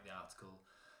together, write the article.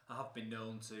 I have been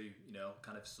known to, you know,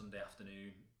 kind of Sunday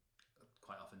afternoon.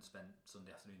 Quite often spend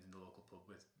Sunday afternoons in the local pub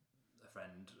with a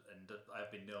friend, and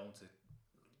I've been known to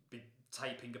be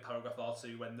typing a paragraph or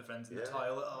two when the friend's in the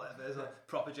toilet or whatever. There's a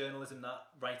proper journalism, that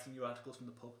writing your articles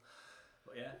from the pub.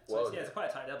 But so it's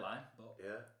quite a tight deadline. But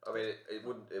I mean, it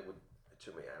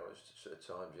took me hours at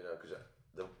times, you know, because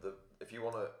if you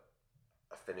want a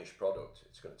finished product,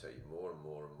 it's going to take you more and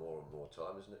more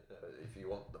time, isn't it? If you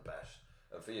want the best,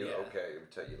 and for you, okay, it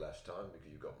would take you less time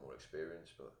because you've got more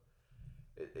experience, but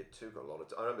it took a lot of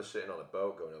time. I remember sitting on a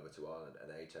boat going over to Ireland,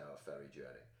 an 8-hour ferry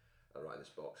journey, and writing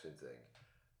this boxing thing.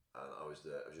 And I was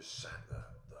just sat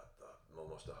there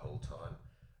almost the whole time,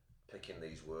 picking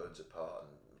these words apart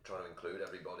and trying to include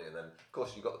everybody. And then, of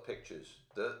course, you've got the pictures.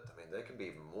 They can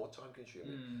be even more time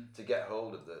consuming to get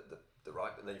hold of the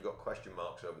right. And then you've got question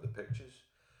marks over the pictures.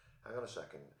 Hang on a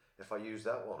second. If I use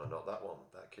that one or not that one,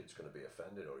 that kid's going to be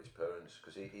offended, or his parents,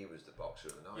 because he was the boxer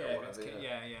of the night. Yeah, or whatever,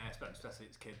 especially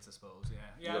it's kids, I suppose.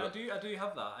 Yeah. I do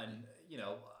have that, and you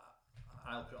know,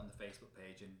 I'll put it on the Facebook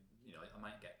page and. You know, I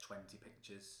might get 20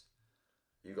 pictures.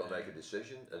 You've got to make a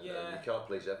decision, and you can't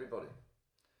please everybody.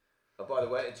 And by the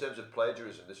way, in terms of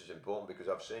plagiarism, this is important because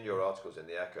I've seen your articles in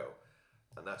the Echo,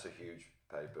 and that's a huge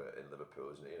paper in Liverpool,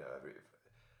 isn't it? You know, every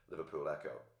Liverpool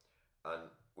Echo, and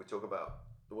we talk about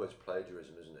the word's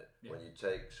plagiarism, isn't it? Yeah. When you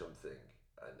take something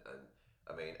and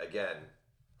I mean, again,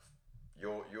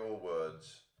 your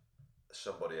words,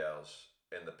 somebody else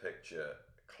in the picture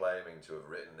claiming to have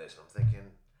written this, I'm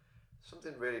thinking.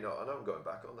 Something really not. I know I'm going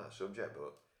back on that subject,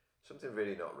 but something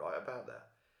really not right about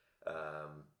that.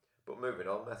 But moving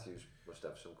on, Matthews must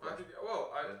have some questions.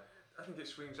 I think it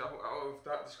swings out of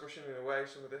that discussion in a way.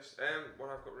 Some of this,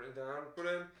 what I've got written down, but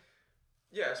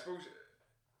I suppose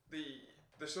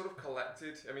the sort of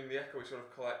collected. I mean, the Echo sort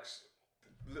of collects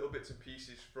little bits and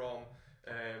pieces from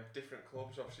different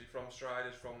clubs. Obviously, from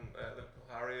Striders, from Liverpool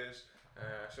Harriers.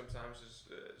 Sometimes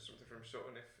there's something from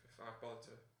Sutton if I bother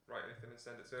to write anything and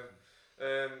send it to him.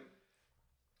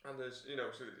 And there's, you know,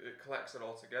 so it collects it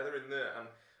all together in there. And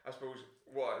I suppose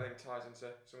what I think ties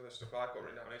into some of the stuff I've got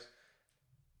written down is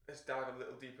let's dive a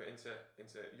little deeper into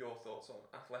your thoughts on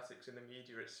athletics in the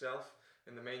media itself,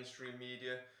 in the mainstream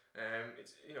media.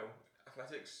 It's, you know,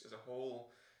 athletics as a whole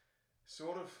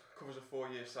sort of covers a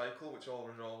 4-year cycle, which all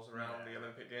revolves around the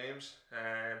Olympic Games.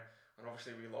 And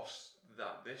obviously we lost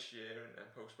that this year and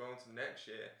postponed to next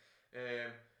year.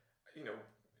 You know,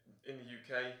 in the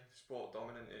UK, sport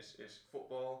dominant is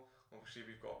football. Obviously,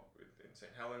 we've got in St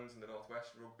Helens in the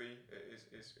northwest, rugby is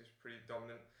pretty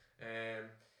dominant.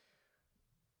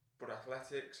 But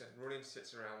athletics and running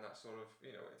sits around that sort of,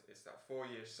 you know, it's that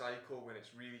 4-year cycle when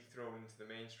it's really thrown into the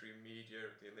mainstream media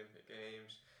of the Olympic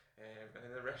Games, and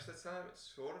then the rest of the time it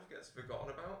sort of gets forgotten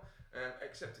about.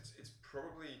 Except it's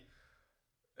probably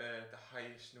the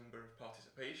highest number of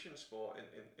participation sport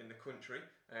in the country,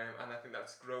 and I think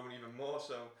that's grown even more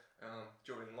so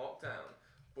during lockdown.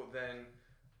 But then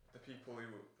the people who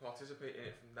participate in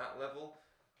it from that level,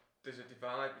 there's a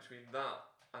divide between that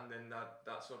and then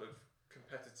that sort of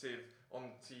competitive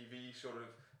on TV sort of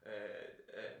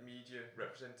media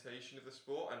representation of the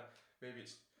sport. And maybe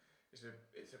it's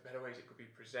a better ways it could be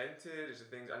presented. Is the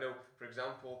things I know, for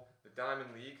example, the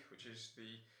Diamond League, which is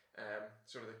the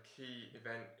sort of the key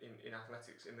event in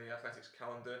athletics, in the athletics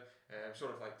calendar,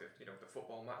 sort of like the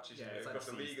football matches across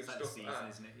the league and stuff. Season,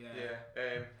 isn't it?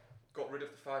 Yeah. Got rid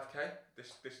of the 5k.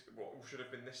 This what should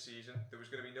have been this season. There was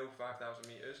going to be no 5,000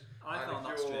 metres. I found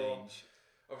that strange.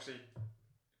 Obviously,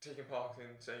 taking part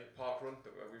in say park run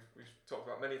that we've talked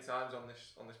about many times on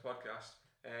this podcast.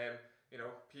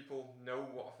 People know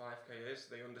what a 5k is.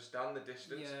 They understand the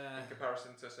distance in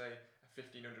comparison to say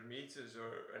 1,500 metres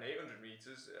or an 800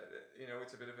 metres.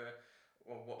 It's a bit of a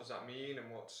what does that mean and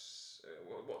what's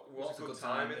a good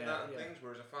time in that and things.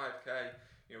 Whereas a 5k,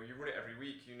 you run it every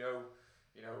week.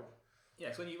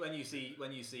 Yeah, so when you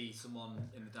see someone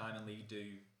in the Diamond League do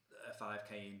a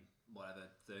 5k in whatever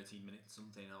 13 minutes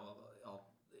something or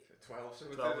 12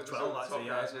 actually,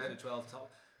 yeah, 12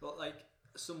 top. But like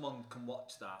someone can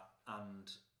watch that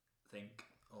and think,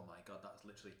 oh my god, that's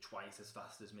literally twice as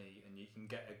fast as me, and you can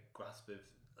get a grasp of.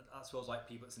 I suppose like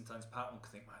people at St Helens Park can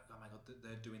think, oh my god,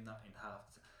 they're doing that in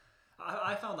half.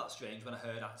 I found that strange when I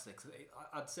heard actually. Cause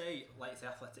I'd say, like say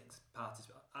athletics parties,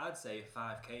 I'd say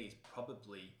 5k is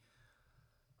probably.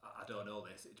 I don't know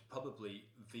this. It's probably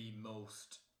the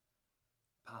most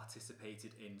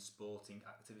participated in sporting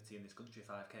activity in this country.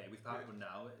 5k with parkrun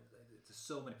now. There's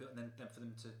so many people, and then for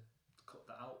them to cut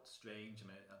that out, strange. I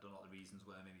mean, I don't know what the reasons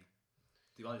were. Maybe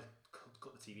they wanted to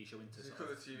cut the TV show into. Cut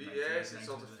the TV, yeah, to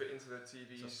sort of fit into the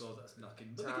TV. So I suppose that's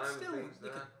knocking. But they could still.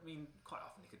 I mean, quite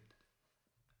often they could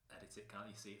edit it, can't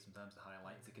you? See it sometimes the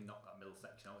highlights. They can knock that middle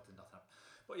section out to nothing.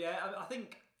 But yeah, I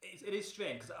think. It is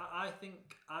strange because I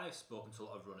think I've spoken to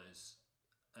a lot of runners,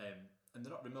 and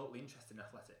they're not remotely interested in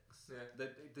athletics. Yeah.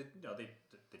 They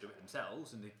do it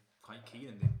themselves and they're quite keen,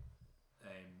 and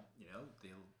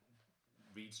they'll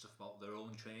read stuff about their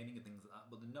own training and things like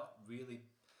that. But they're not really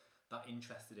that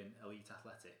interested in elite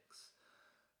athletics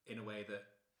in a way that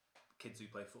kids who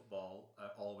play football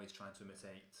are always trying to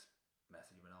imitate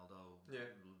Messi, Ronaldo,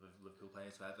 Liverpool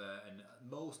players, whatever. And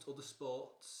most other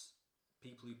sports.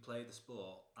 People who play the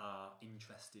sport are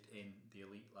interested in the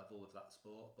elite level of that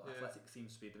sport, but athletics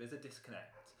seems to be there is a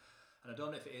disconnect, and I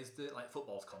don't know if it is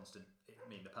football's constant. I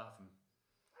mean, apart from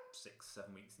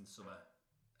 6-7 weeks in summer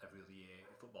every other year,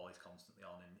 football is constantly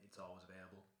on and it's always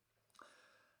available.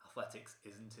 Athletics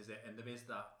isn't, is it? And there is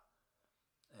that.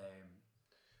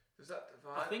 Is that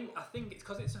divide? I think it's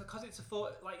because it's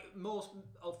like most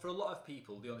for a lot of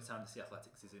people, the only time to see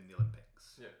athletics is in the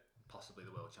Olympics. Yeah. Possibly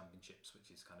the World Championships,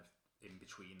 which is kind of in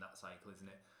between that cycle, isn't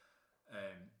it?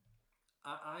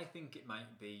 I think it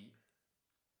might be.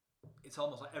 It's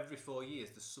almost like every 4 years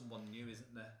there's someone new,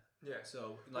 isn't there? Yeah.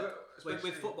 So like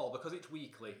with football, because it's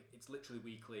weekly, it's literally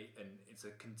weekly, and it's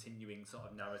a continuing sort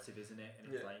of narrative, isn't it?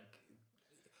 And it's like,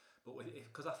 but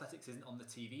because athletics isn't on the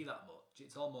TV that much,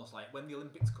 it's almost like when the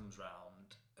Olympics comes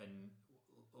round and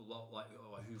a lot like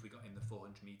who've we got in the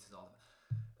 400 meters, all of that.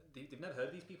 They've never heard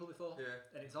of these people before,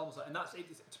 and it's almost like, and that's it.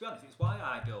 To be honest, it's why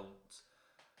I don't.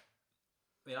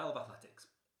 I mean, I love athletics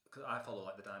because I follow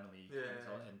like the Diamond League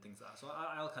and things like that. So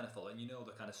I'll kind of follow, and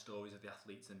the kind of stories of the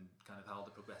athletes and kind of how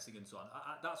they're progressing and so on.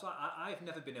 That's why I've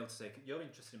never been able to say you're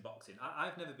interested in boxing.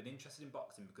 I've never been interested in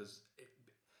boxing because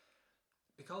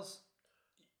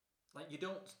like you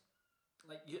don't.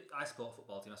 Like I support a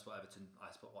football team, I support Everton,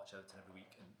 watch Everton every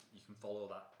week, and you can follow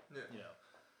that.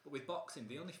 But with boxing,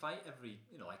 they only fight every,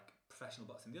 like professional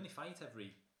boxing, they only fight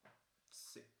every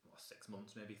 6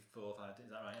 months, maybe 4 or 5 days.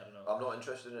 Is that right? I don't know. I'm not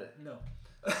interested in it. No.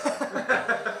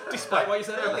 Despite what you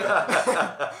said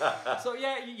earlier. So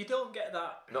yeah, you don't get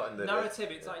that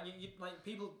narrative. It's like you like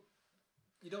people.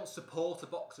 You don't support a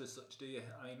boxer as such, do you?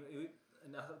 I mean,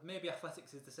 and maybe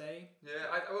athletics is the same. Yeah,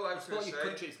 I was going to say.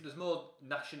 Country, there's more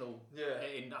national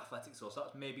in athletics, so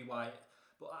that's maybe why.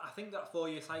 But I think that 4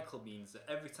 year cycle means that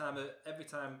every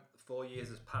time 4 years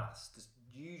has passed, there's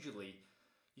usually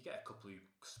you get a couple who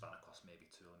span across maybe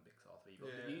 2 Olympics or 3.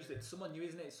 But usually it's someone new,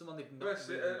 isn't it? It's someone they've not.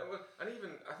 And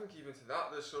even I think even to that,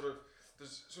 there's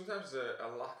sometimes a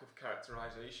lack of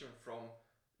characterisation from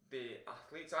the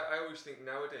athletes. I always think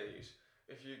nowadays,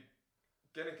 if you're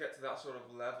gonna get to that sort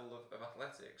of level of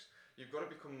athletics, you've got to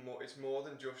become more. It's more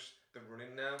than just the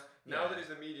running now. Now that it's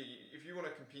the media, if you want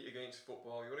to compete against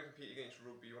football, you want to compete against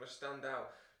rugby, you want to stand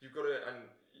out. You've got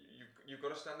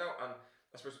to stand out. And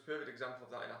I suppose a perfect example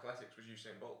of that in athletics was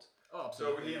Usain Bolt. Oh,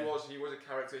 absolutely. So he was a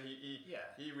character.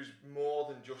 He was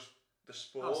more than just the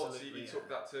sport. He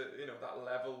took that to that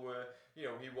level where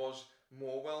he was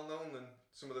more well known than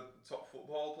some of the top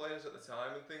football players at the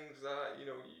time and things that you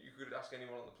could ask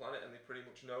anyone on the planet and they pretty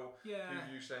much know who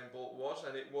Usain Bolt was,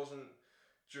 and it wasn't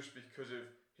just because of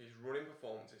his running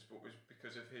performances, but was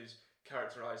because of his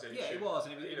characterisation. Yeah, it was,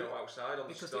 and outside on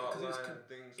the start line and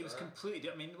things. It was completely.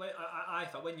 I mean, I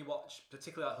thought when you watch,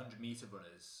 particularly 100-meter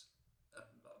runners,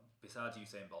 besides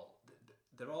Usain Bolt,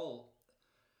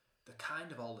 they're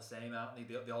kind of all the same, aren't they?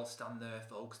 They all stand there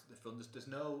focused at the front. There's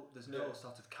no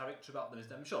sort of character about them.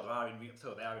 I'm sure they are in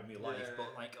real life,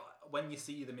 but like when you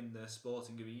see them in the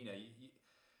sporting arena,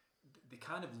 they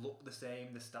kind of look the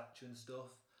same, the stature and stuff.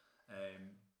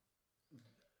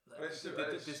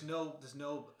 There's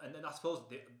no, and I suppose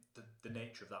the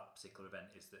nature of that particular event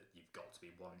is that you've got to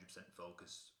be 100%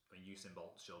 focused. I mean, Usain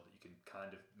Bolt showed that you can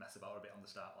kind of mess about a bit on the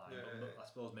start line, but I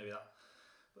suppose maybe that.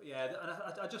 But yeah,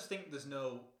 and I just think there's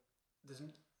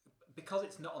because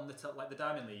it's not on the like the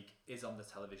Diamond League is on the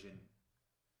television.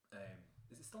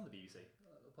 Is it still on the BBC?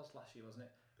 It was last year, wasn't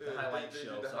it? The highlights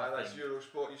show. The highlights.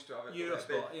 Eurosport used to have it.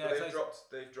 Eurosport,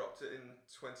 they've dropped it in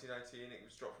 2019. It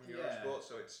was dropped from Eurosport,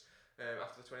 so it's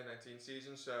after the 2019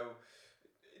 season. So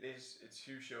it's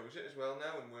who shows it as well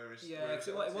now, and where is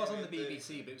it was on the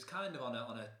BBC, but it was kind of on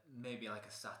a maybe like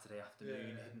a Saturday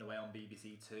afternoon, hidden away on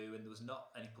BBC Two, and there was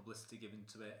not any publicity given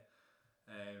to it.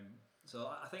 So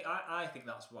I think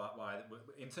that's why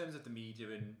in terms of the media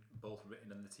and both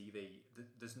written and the TV,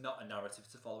 there's not a narrative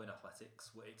to follow in athletics.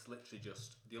 It's literally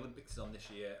just the Olympics is on this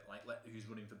year, like who's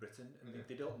running for Britain, and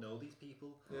they don't know these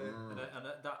people. And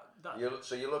that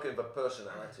so you're looking for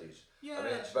personalities. Yeah, I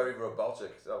mean, it's very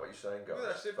robotic. Is that what you're saying, guys? Well,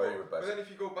 that's it, very robotic. But then if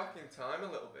you go back in time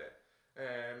a little bit,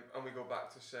 and we go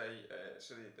back to say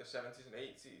the 70s and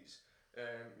 80s,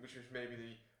 which was maybe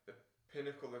the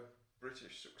pinnacle of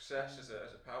British success as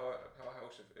a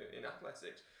powerhouse in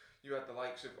athletics. You had the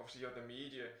likes of, obviously you had the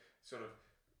media sort of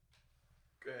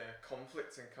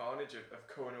conflict and carnage of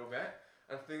Cohen Obet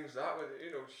and things that were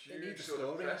huge sort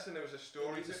of press, and there was a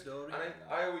story to it. And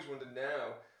I always wonder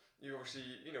now, you obviously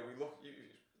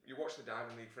you watch the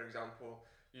Diamond League, for example,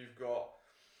 you've got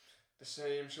the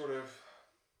same sort of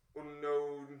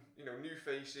unknown, new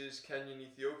faces, Kenyan,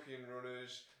 Ethiopian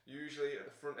runners, usually at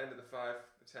the front end of the 5,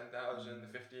 the 10,000, the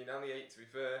 15 and the 8 to be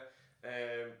fair,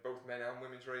 both men and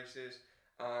women's races,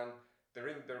 and they're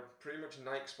pretty much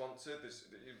Nike sponsored. There's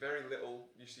very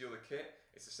little you see other kit.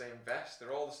 It's the same vest.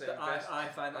 They're all the same vest. I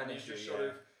find that and you just sort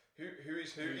of who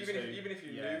is who. Even if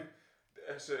you knew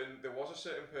there was a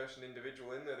certain person,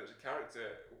 individual in there that was a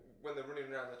character, when they're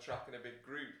running around the track in a big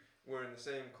group, wearing the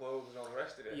same clothes and all the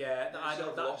rest of it. Yeah, that's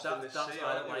what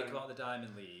I don't like about the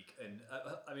Diamond League. And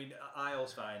I mean, I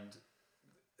always find,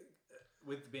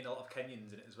 with being a lot of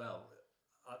Kenyans in it as well,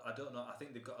 I don't know, I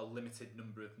think they've got a limited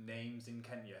number of names in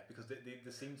Kenya, because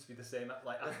there seems to be the same,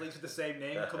 like athletes with the same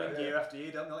name coming year after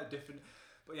year, don't know, like different.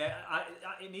 But yeah,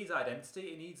 it needs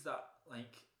identity, it needs that,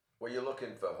 like... Well, you're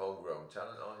looking for homegrown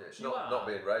talent, aren't you? It's not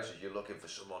being racist, you're looking for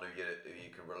someone who you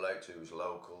can relate to, who's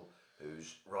local,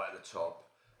 who's right at the top.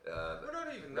 Well,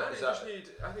 not even that.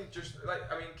 I think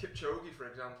Kipchoge, for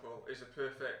example, is a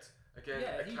perfect, again,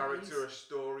 a character, a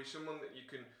story, someone that you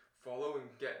can follow and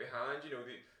get behind.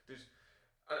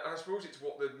 I suppose it's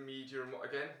what the media and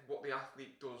what the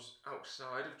athlete does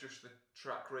outside of just the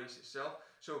track race itself.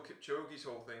 So Kipchoge's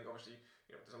whole thing, obviously,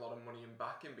 there's a lot of money and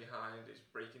backing behind his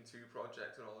Breaking 2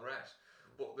 project and all the rest.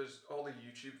 But there's all the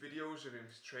YouTube videos of him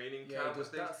training camp and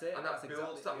things, and that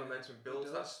builds that momentum,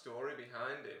 builds that story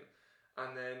behind him.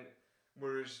 And then,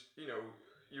 whereas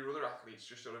your other athletes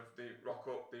just sort of, they rock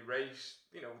up, they race,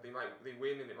 they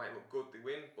win and it might look good, they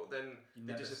win, but then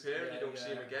they disappear and you don't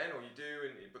see them again, or you do,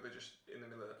 but they're just in the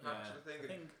middle of the pack sort of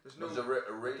thing. There's a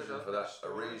reason for that. A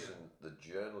reason the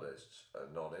journalists are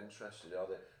not interested, are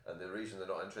they? And the reason they're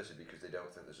not interested because they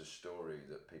don't think there's a story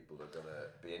that people are going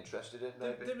to be interested in.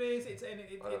 Maybe there is.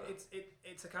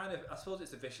 It's a kind of, I suppose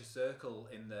it's a vicious circle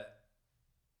in that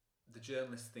the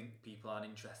journalists think people aren't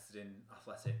interested in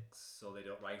athletics, so they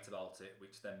don't write about it,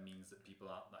 which then means that people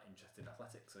aren't that interested in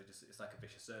athletics. So it's like a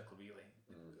vicious circle, really.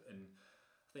 And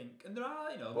I think, and there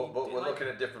are, But we're looking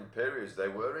at different periods. They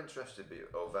were interested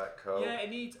of that code. Yeah, it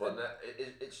needs. But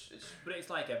But it's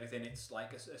like everything. It's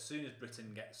like as soon as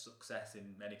Britain gets success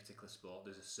in any particular sport,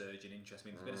 there's a surge in interest.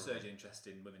 I mean, there's been a surge in interest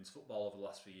in women's football over the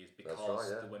last few years because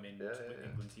the women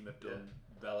England team have done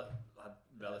had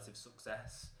relative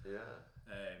success. Yeah.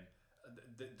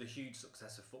 The huge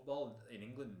success of football in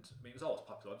England. I mean, it was always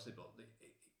popular, obviously, but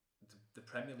the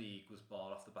Premier League was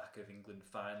born off the back of England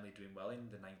finally doing well in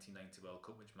the 1990 World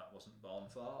Cup, which Matt wasn't born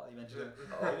for. You mentioned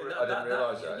I didn't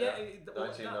realise that. Yeah,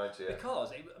 1990.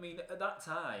 Because at that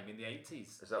time in the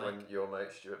 80s. Is that when your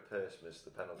mate Stuart Pearce missed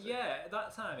the penalty? Yeah, at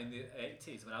that time in the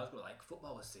 80s, when I was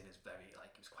football was seen as very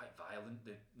it was quite violent.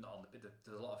 There's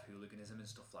a lot of hooliganism and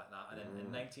stuff like that. And then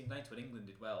in 1990, when England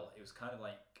did well, it was kind of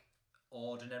like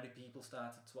ordinary people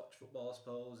started to watch football, I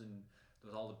suppose, and there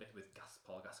was all the bit with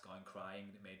Paul Gascoigne crying,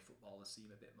 and it made footballers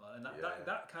seem a bit more, and that Yeah.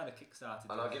 that kind of kick-started.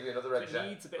 And I'll give you another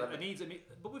example.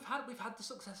 But we've had the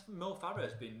success. Mo Farah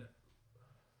has been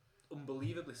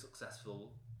unbelievably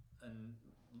successful, and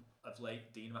of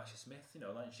late Dean Asher-Smith, you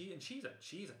know, like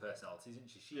she's a personality, isn't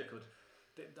she? She could.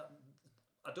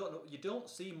 I don't know. You don't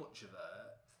see much of her.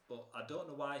 But I don't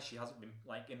know why she hasn't been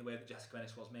like in the way that Jessica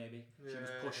Ennis was. Maybe she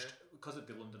was pushed because of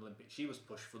the London Olympics. She was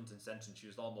pushed front and centre, and she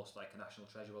was almost like a national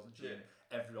treasure, wasn't she? And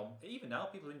everyone, even now,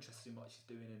 people are interested in what she's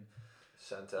doing. And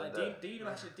Santander. like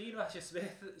Dean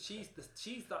Asher-Smith, she's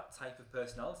that type of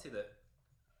personality that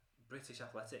British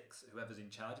athletics, whoever's in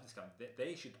charge of this camp,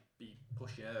 they should be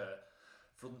pushing her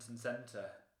front and centre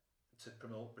to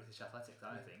promote British athletics.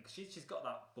 I think she's got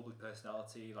that bubbly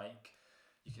personality. Like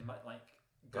you can like.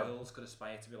 Girls could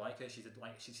aspire to be like her. She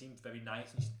seems very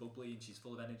nice and she's bubbly and she's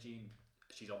full of energy and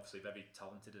she's obviously very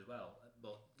talented as well.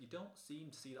 But you don't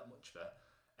seem to see that much of her,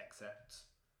 except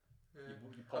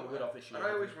you probably would have this year. And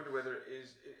I always wonder whether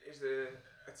is there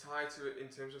a tie to it in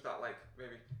terms of that, like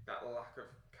maybe that lack of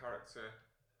character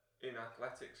in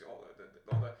athletics, or the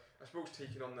I suppose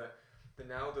taking on the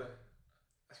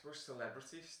I suppose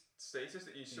celebrity status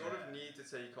that you sort of need to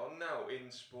take on now in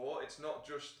sport. It's not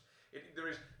just.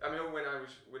 There is. I mean, when I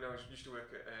was used to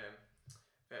work at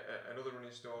another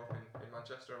running store in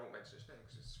Manchester. I won't mention his name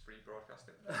because it's free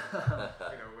broadcasting.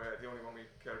 The only one we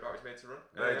care about is Made to Run.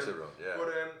 Made to Run, yeah.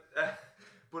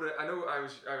 But I know I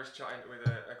was chatting with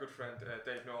a good friend,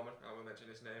 Dave Norman. I will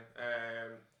mention his name.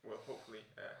 We'll hopefully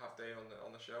have Dave on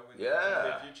the show in the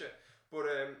near future. But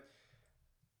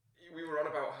we were on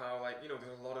about how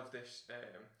there's a lot of this.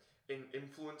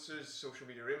 Influencers, social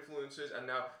media influencers, and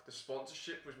now the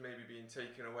sponsorship was maybe being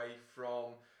taken away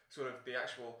from sort of the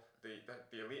actual the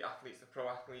elite athletes, the pro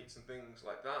athletes, and things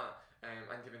like that,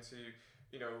 and given to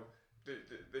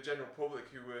the general public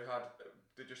who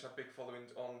they just had big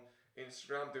followings on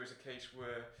Instagram. There was a case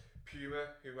where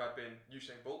Puma, who had been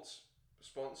Usain Bolt's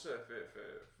sponsor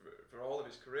for all of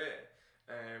his career,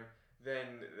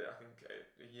 then I think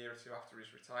a year or two after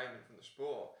his retirement from the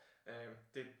sport,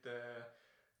 did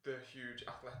the huge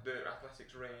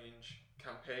athletics range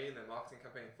campaign, the marketing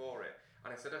campaign for it,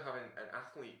 and instead of having an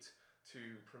athlete to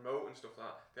promote and stuff like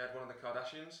that, they had one of the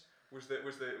Kardashians was the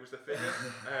figure,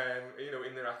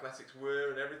 in their athletics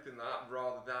wear and everything like that,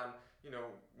 rather than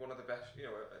one of the best,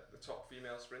 the top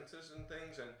female sprinters and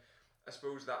things. And I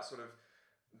suppose that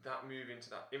move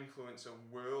into that influencer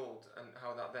world and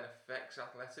how that then affects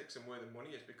athletics and where the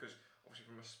money is, because obviously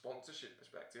from a sponsorship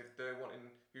perspective, they're wanting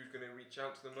who's going to reach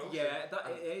out to the most. Yeah,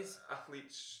 it is.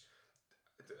 Athletes,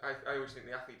 I always think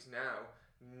the athletes now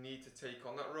need to take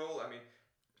on that role. I mean,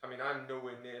 I'm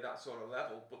nowhere near that sort of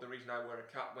level, but the reason I wear a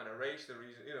cap when I race, the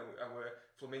reason I wear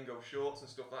flamingo shorts and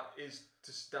stuff like that is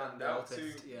to stand out,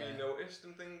 to be noticed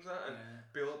and things like that, and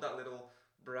build that little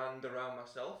brand around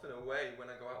myself in a way when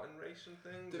I go out and race and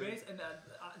things. There is, and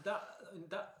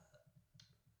that.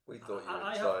 We thought you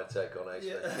were trying to take on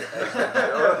Ace.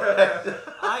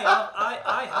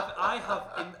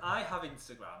 I have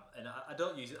Instagram, and I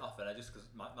don't use it often. I just because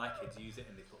my kids use it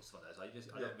and they put stuff on there, so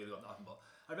I don't really want that often. But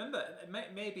I remember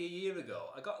maybe a year ago,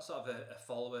 I got sort of a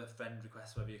follower friend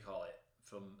request, whatever you call it,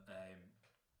 from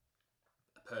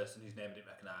a person whose name I didn't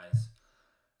recognise,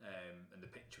 and the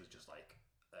picture was just like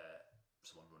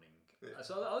someone running. Yeah.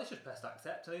 So I just pressed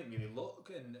accept. I didn't really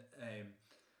look, and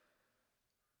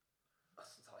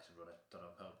don't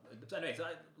know. But anyway,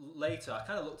 later I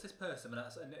kind of looked at this person, and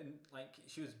like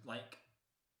she was like,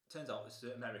 turns out it's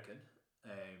American,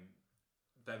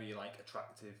 very like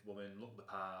attractive woman, looked the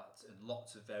part, and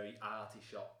lots of very arty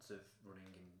shots of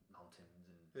running in mountains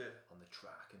and on the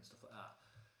track and stuff like that.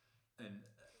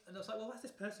 And I was like, well, why's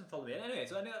this person following me? And anyway,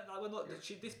 so I went, look,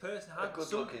 this person had a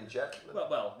good-looking gentleman.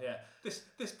 Well, yeah. This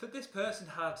person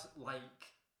had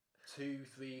like 2,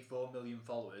 3, 4 million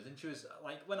followers, and she was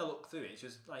like, when I looked through it,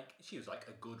 she was like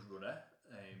a good runner,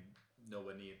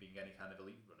 nowhere near being any kind of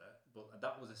elite runner, but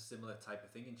that was a similar type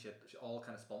of thing, and she had all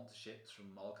kind of sponsorships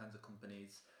from all kinds of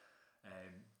companies,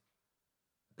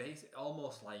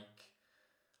 almost like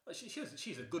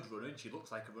she's a good runner and she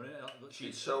looks like a runner. But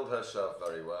she sold herself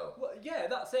very well. Well, yeah,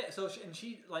 that's it. So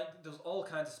she like does all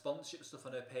kinds of sponsorship stuff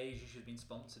on her page. She's been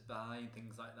sponsored by and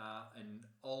things like that, and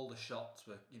all the shots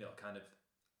were kind of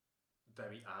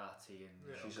very arty, and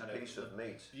she's a piece of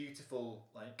meat. Beautiful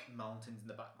like mountains in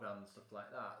the background, stuff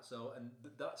like that. So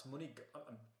that's money.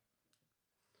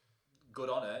 Good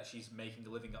on her. She's making a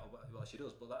living out of what she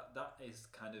does, but that is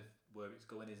kind of where it's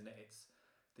going, isn't it? It's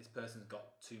this person's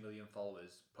got 2 million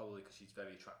followers, probably because she's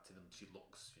very attractive and she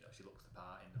looks the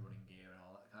part in the running gear and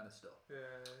all that kind of stuff.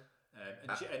 Yeah.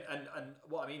 And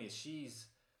what I mean is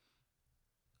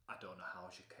I don't know how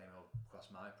she came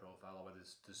across my profile, or whether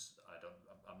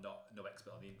I'm not no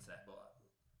expert on the internet, but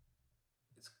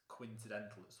it's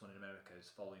coincidental that someone in America is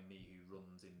following me who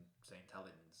runs in St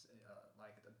Helens.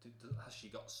 Has she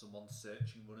got someone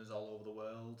searching runners all over the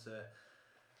world?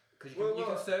 Because you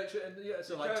can search it, and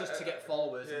just to get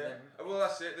followers. Yeah. And then well,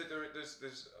 that's it.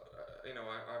 There's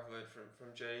I've learned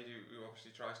from Jade, who obviously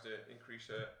tries to increase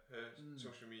her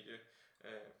social media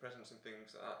presence and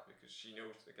things like that, because she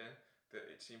knows again that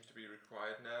it seems to be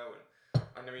required now,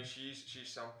 and I mean she's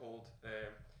sampled.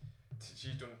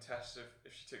 She's done tests of if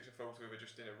she takes a photo of her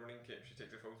just in a running kit, if she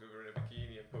takes a photo of her in a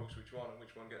bikini, and posts which one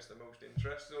gets the most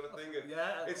interest, sort of thing. And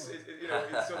it's in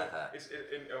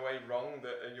a way wrong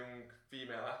that a young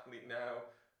female athlete now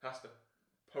has to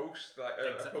post like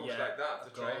like that to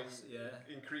try and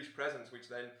increase presence, which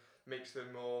then makes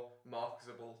them more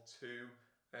marketable to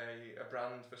a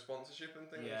brand for sponsorship and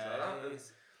things like that.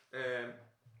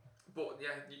 But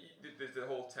there's the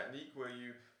whole technique where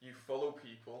you follow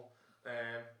people.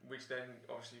 Which then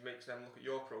obviously makes them look at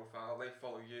your profile, they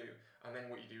follow you, and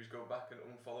then what you do is go back and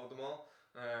unfollow them all.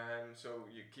 So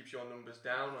it keeps your numbers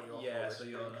down on your followers, so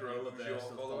it grows your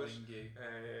followers.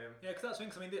 Because that's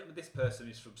because I mean this person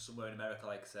is from somewhere in America,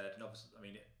 like I said, and obviously I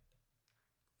mean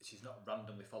she's not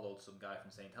randomly followed some guy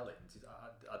from St Helens.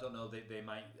 I don't know. They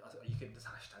might. You can just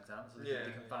hashtags out, so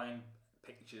they can find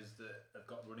pictures that have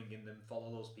got running in them. Follow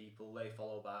those people. They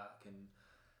follow back, and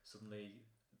suddenly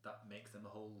that makes them a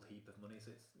whole heap of money. So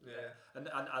it's and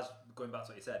as going back to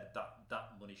what you said, that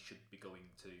money should be going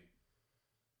to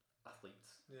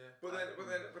athletes. Yeah, but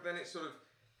then it's sort of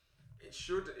it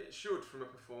should from a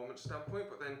performance standpoint.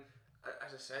 But then,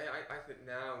 as I say, I think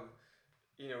now,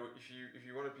 if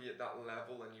you want to be at that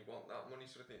level and you want that money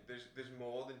sort of thing, there's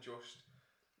more than just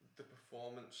the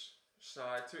performance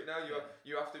side to it. Now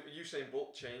you have to. Usain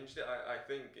Bolt changed it. I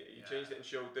think he changed it and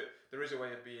showed that there is a way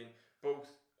of being both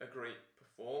a great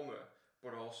performer,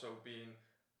 but also being,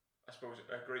 I suppose,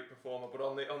 a great performer, but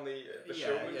on the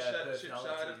showmanship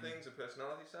side of things, the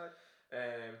personality side.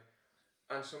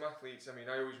 And some athletes, I mean,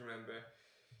 I always remember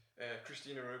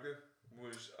Christina Urugu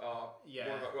was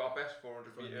one of our best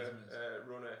 400 meter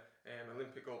runner,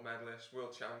 Olympic gold medalist,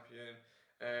 world champion.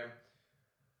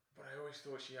 But I always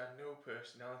thought she had no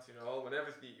personality at all.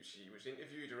 Whenever she was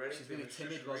interviewed or anything, she's really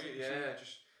timid, wasn't she? Yeah,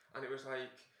 and it was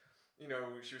like,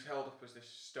 she was held up as this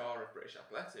star of British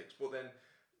athletics, but then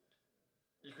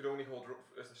you could only hold her up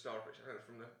as the star of British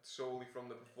athletics solely from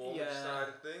the performance side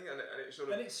of thing, and it sort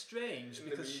of. And it's strange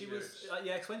because she was,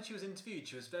 because when she was interviewed,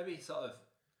 she was very sort of.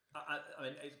 I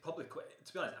mean, it's probably quite.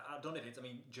 To be honest, I don't know if it's. I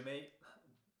mean,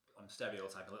 I'm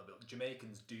stereotyping a little bit.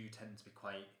 Jamaicans do tend to be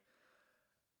quite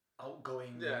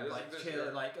outgoing, chill,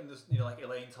 and there's like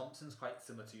Elaine Thompson's quite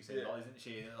similar to Usain Bolt, isn't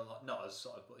she? Not as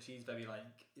sort of, but she's very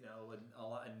and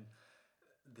all that, and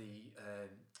the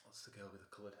what's the girl with the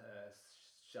coloured hair,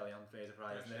 Shelley-Ann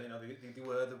Fraser-Pryce, and they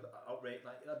were the outright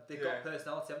they've got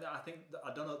personality. I think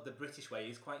I don't know, the British way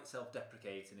is quite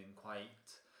self-deprecating and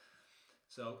quite.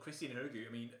 So Christina Urugu,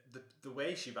 I mean, the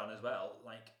way she ran as well,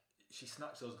 she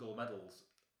snatched those gold medals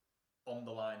on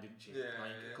the line, didn't she?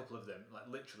 A couple of them,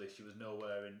 literally, she was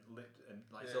nowhere,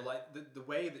 so the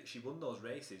way that she won those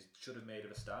races should have made her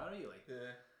a star, really.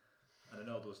 Yeah. And I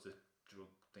know there was the drug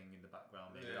thing in the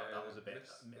background, maybe that was a bit.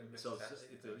 So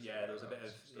there was a bit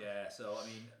of So I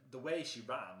mean, the way she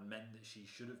ran meant that she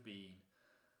should have been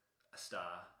a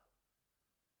star,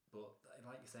 but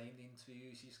like you say in the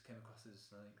interview, she just came across as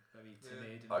very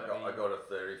timid. And I got a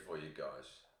theory for you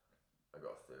guys. I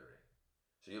got a theory.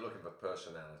 So you're looking for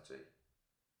personality.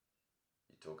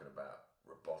 You're talking about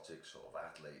robotic sort of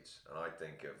athletes, and I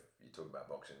think of you talking about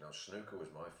boxing. Now snooker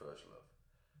was my first love.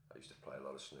 I used to play a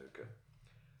lot of snooker.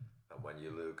 And when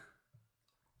you look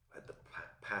at the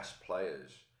past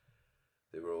players,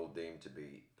 they were all deemed to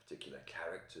be particular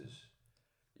characters.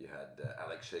 You had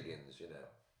Alex Higgins, and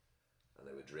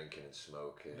they were drinking and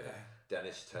smoking. Yeah.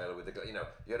 Dennis Taylor with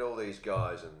you had all these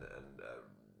guys, and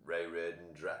Ray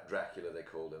Reardon, Dracula they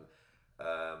called him.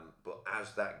 But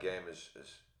as that game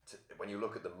when you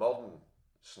look at the modern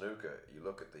snooker, you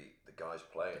look at the guys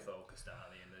playing. They're focused,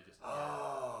 aren't they? And they're just.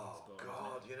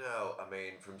 God, I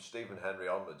mean, from Stephen Henry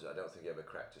onwards, I don't think he ever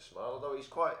cracked a smile. Although he's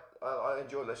quite, I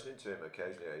enjoy listening to him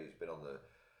occasionally. He's been on the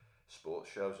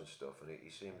sports shows and stuff, and he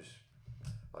seems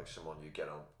like someone you get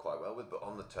on quite well with. But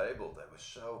on the table, they were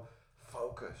so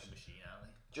focused. Machine, aren't they?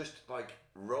 Just like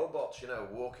robots,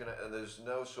 walking, and there's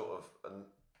no sort of.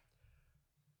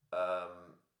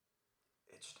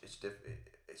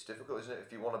 It's difficult, isn't it?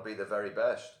 If you want to be the very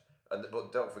best,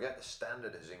 but don't forget the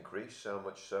standard has increased so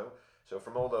much so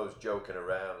from all those joking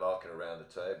around, larking around the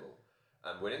table,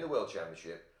 and winning the world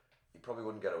championship, you probably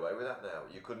wouldn't get away with that now.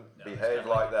 You couldn't No, behave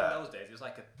like that. In those days, it was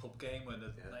like a pub game when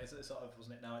it's sort of,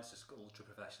 wasn't it? Now it's just ultra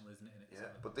professional, isn't it? Yeah,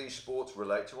 but these sports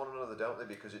relate to one another, don't they?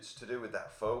 Because it's to do with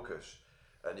that focus,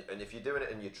 and if you're doing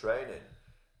it in your training,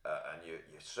 and you're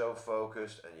so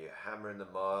focused and you're hammering the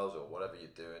miles or whatever you're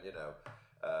doing,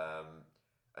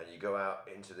 and you go out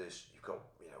into this, you've got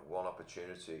one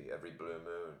opportunity every blue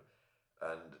moon.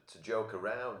 And to joke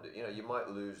around, you might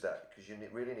lose that because you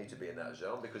really need to be in that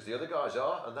zone because the other guys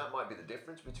are, and that might be the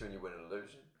difference between you winning and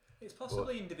losing. It's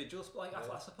possibly individuals, like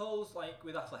I suppose, like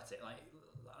with athletic, like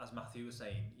as Matthew was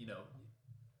saying,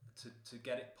 to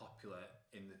get it popular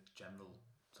in the general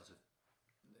sort of,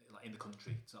 like in the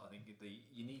country sort of thing,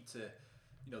 you need to,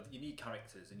 you need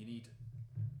characters and you need,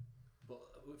 but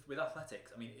with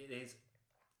athletics, I mean, it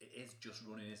is just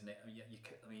running, isn't it? I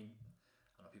mean,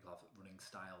 I know people have running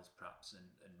styles perhaps and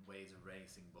ways of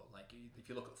racing, but like if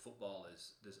you look at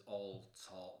footballers, there's all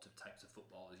sorts of types of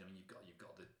footballers. I mean, you've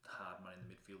got the hard man in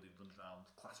the midfield who runs around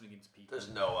clattering into people. There's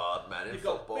no hard man in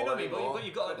football anymore. But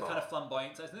you've got like the kind of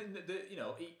flamboyant sides.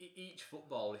 Each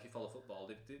football, if you follow football,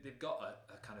 they've got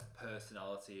a kind of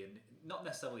personality, and not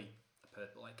necessarily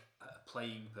but like a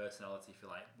playing personality, if you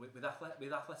like. With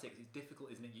athletics, it's difficult,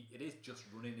 isn't it? It is just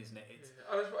running, isn't it?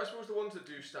 I suppose the ones that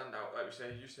do stand out, like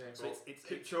you're saying, so it's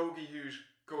Kipchoge who's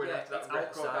going after that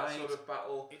record, that sort of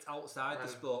battle. It's outside the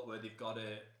sport where they've got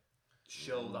to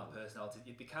show that personality.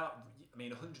 They can't. I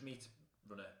mean, a 100-meter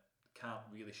runner can't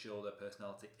really show their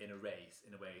personality in a race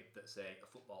in a way that, say, a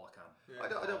footballer can.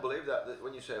 Yeah. I don't believe that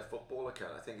when you say a footballer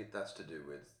can. I think that's to do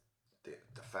with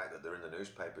the fact that they're in the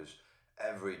newspapers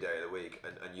every day of the week,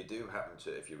 and you do happen to,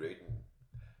 if you're reading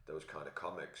those kind of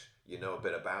comics, you know a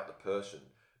bit about the person.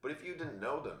 But if you didn't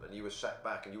know them and you were sat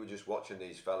back and you were just watching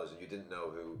these fellas and you didn't know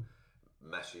who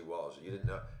Messi was, you didn't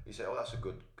know, you say, oh, that's a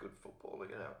good footballer,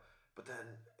 But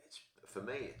then for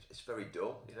me, it's very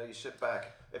dull. You sit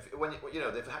back.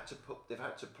 They've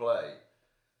had to play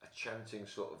a chanting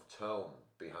sort of tone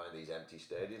behind these empty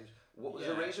stadiums. What was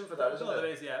the reason for that? There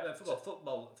is, yeah.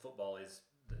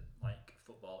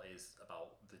 Football is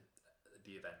about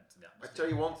the event and the atmosphere. I tell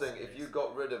you one thing: if you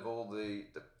got rid of all the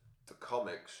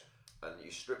comics and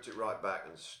you stripped it right back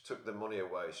and took the money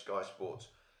away, Sky Sports,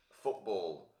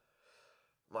 football.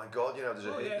 My God,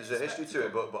 there's a history to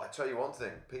it. But I tell you one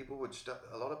thing: people would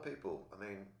a lot of people. I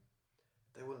mean,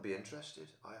 they wouldn't be interested.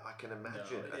 I can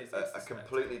imagine a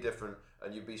completely different,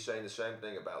 and you'd be saying the same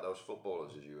thing about those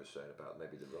footballers as you were saying about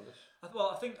maybe the runners. Well,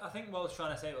 I think what I was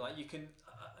trying to say, like you can,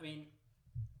 I mean,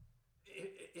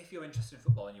 if you're interested in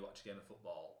football and you watch a game of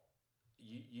football,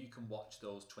 you can watch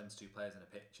those 22 players on a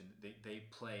pitch and they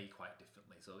play quite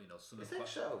differently. So some you of think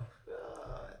so?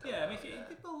 Yeah, I mean,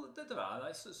 there are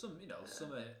like some some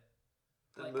are.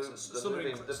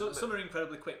 Some are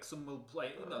incredibly quick. Some will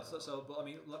play. But I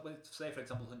mean, say for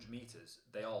example, 100 meters,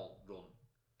 they all run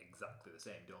exactly the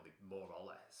same, don't they? More or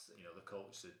less. The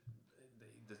coach.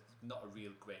 There's not a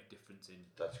real great difference in.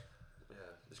 That's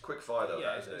it's quick fire though.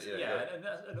 Isn't it?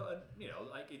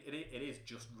 It is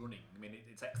just running. I mean,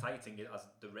 it's exciting as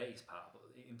the race part, but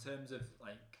in terms of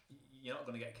like, you're not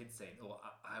going to get kids saying, "Oh,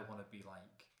 I want to be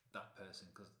like that person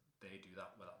because they do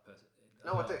that with that person."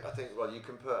 No, I think. Well, you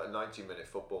compare a 90-minute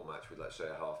football match with, let's say,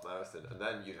 a half marathon, and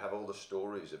then you'd have all the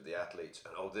stories of the athletes,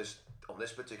 and on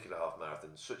this particular half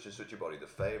marathon, such and such a body, the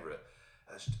favourite,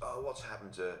 what's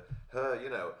happened to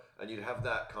her, and you'd have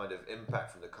that kind of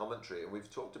impact from the commentary. And we've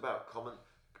talked about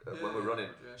when we're running.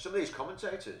 Yeah. Some of these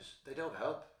commentators, they don't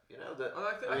help.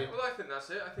 I think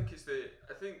that's it.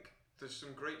 I think there's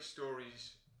some great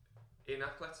stories in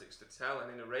athletics to tell,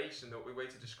 and in a race, and the way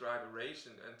to describe a race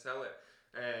and tell it.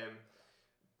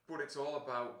 But it's all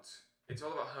about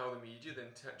how the media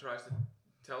then tries to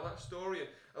tell that story, and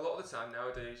a lot of the time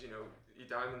nowadays, your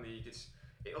Diamond League,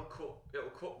 it'll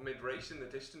cut mid-race in the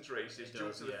distance races,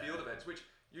 jump to the field events, which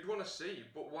you'd want to see,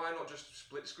 but why not just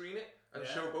split screen it and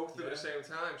show both of them at the same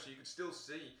time, so you could still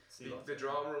see the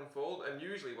drama unfold. And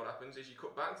usually what happens is you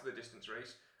cut back to the distance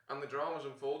race and the drama's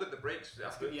unfolded, the breaks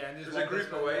after. There's a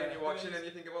group away and you're watching and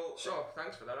you're thinking, well,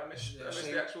 thanks for that, I missed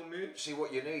the actual mood. See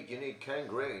what you need Ken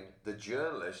Green, the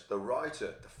journalist, the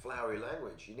writer, the flowery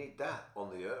language. You need that on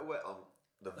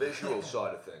the visual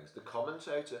side of things. The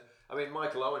commentator. I mean,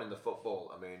 Michael Owen in the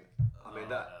football.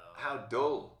 How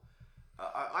dull.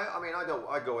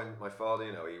 I go in. My father,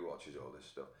 he watches all this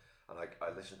stuff, and I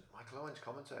listen. Michael Owen's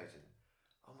commentating.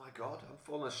 Oh my God, I'm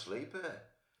falling asleep here.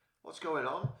 What's going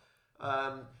on?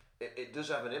 It does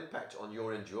have an impact on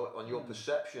your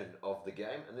perception of the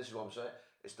game, and this is what I'm saying.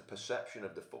 It's the perception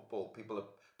of the football people are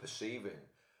perceiving,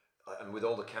 and with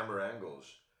all the camera angles.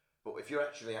 But if you're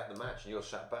actually at the match and you're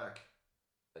sat back,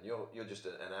 and you're just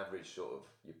an average sort of,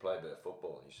 you play a bit of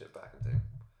football and you sit back and think,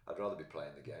 I'd rather be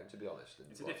playing the game, to be honest. Than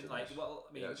it's a different, like, this. well,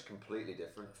 I mean, it's completely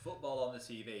different. Football on the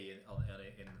TV and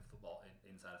in the football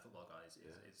inside a football ground is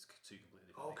two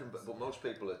completely different things. But most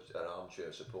people are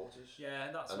armchair supporters. Yeah,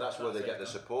 and that's where they get the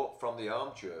support from the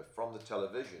armchair, from the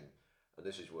television, and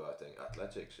this is where I think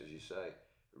athletics, as you say,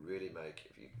 really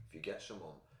make, if you get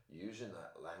someone using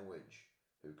that language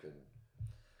who can.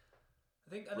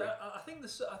 I think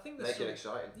there's make it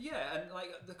exciting. Yeah, and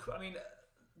like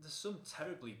there's some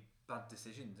terribly bad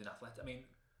decisions in athletics. I mean,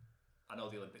 I know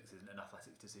the Olympics isn't an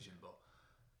athletics decision, but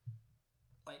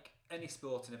like any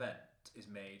sporting event is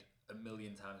made a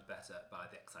million times better by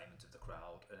the excitement of the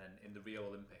crowd. And then in the Rio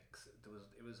Olympics, it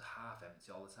was half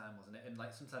empty all the time, wasn't it? And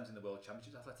like sometimes in the World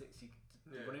Championships athletics, you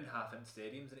run in half empty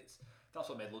stadiums, and that's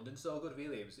what made London so good.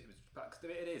 Really, it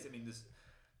is. I mean, there's.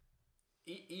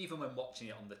 Even when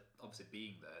watching it on the, obviously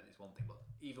being there is one thing, but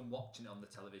even watching it on the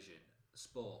television,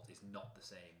 sport is not the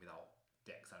same without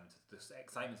the excitement. The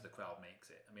excitement of the crowd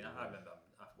makes it. I mean, I remember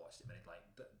I've watched it many, like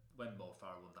when Mo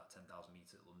Farah won that 10,000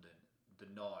 metres at London, the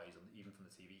noise, even from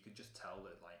the TV, you could just tell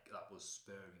that like that was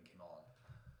spurring him on.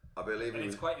 I believe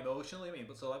it's quite emotional. I mean,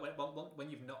 but so like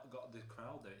when you've not got the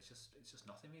crowd there, it's just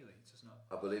nothing really. It's just not.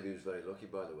 I believe he was very lucky,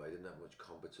 by the way. He didn't have much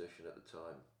competition at the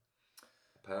time.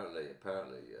 Apparently,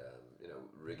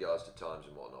 regards to times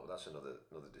and whatnot, but that's another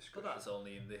discussion. But that's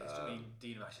only in the history. I mean,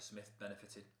 Dean Asher-Smith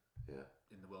benefited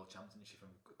in the World Championship from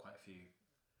quite a few.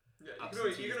 Yeah,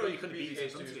 you can beat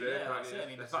against who's there. I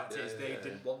mean, the fact is they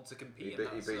didn't want to compete.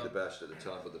 He beat the best at the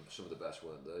time, but some of the best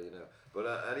weren't there, But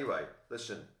anyway,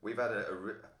 listen, we've had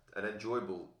an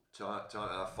enjoyable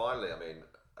time. Finally, I mean,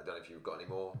 I don't know if you've got any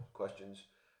more questions.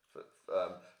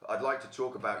 I'd like to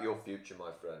talk about your future,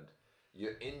 my friend.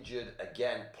 You're injured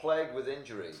again, plagued with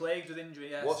injury.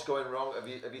 Yes. What's going wrong? Have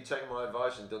you taken my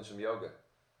advice and done some yoga?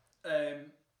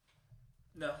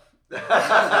 No. Do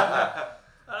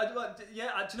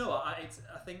you know what? I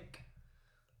think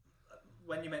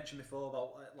when you mentioned before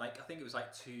about like I think it was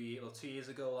like 2 years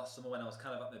ago last summer when I was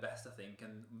kind of at my best, I think,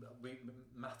 and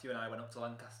Matthew and I went up to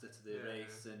Lancaster to the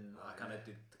race, and I kind of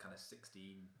did the kind of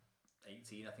 16,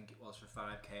 18 I think it was for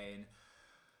 5k and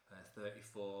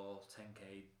 34,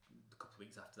 10k. Couple of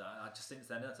weeks after that, I just since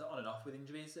then it's on and off with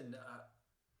injuries, and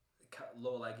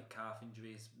lower leg calf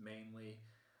injuries mainly,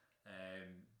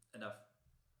 and I've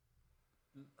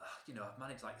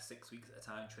managed like 6 weeks at a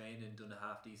time training and done a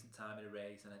half decent time in a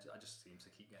race, and I just seem to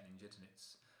keep getting injured, and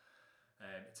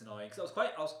it's annoying because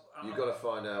you've got to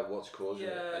find out what's causing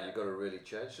it, and you've got to really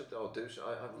change something or do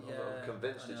something. I'm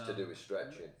convinced it's to do with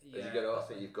stretching. I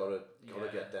think you've got to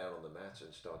get down on the mat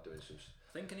and start doing some.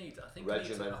 I think I need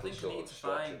to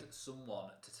find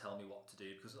someone to tell me what to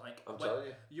do, because like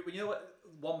telling you, when you're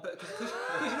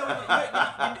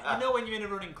in a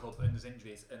running club and there's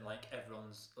injuries and like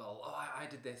everyone's I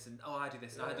did this and I do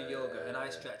this and I do yoga and I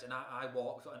stretch and I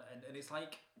walk and it's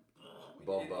like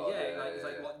it's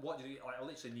like what do you do? I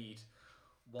literally need.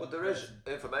 But there is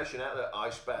information out there.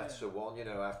 Ice baths are one,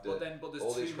 after. But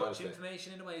there's too much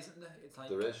information in a way, isn't there? It's like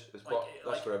there is.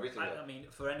 That's for everything. I mean,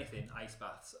 for anything, ice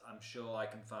baths. I'm sure I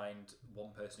can find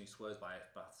one person who swears by ice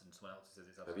baths and someone else who says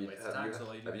it's absolutely waste of time.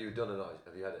 Have you done an ice?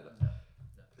 Have you had it? No.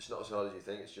 It's not as hard as you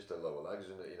think. It's just the lower legs,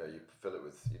 isn't it? You fill it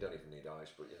with. You don't even need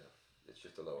ice, but it's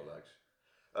just the lower legs.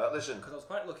 Listen, because I was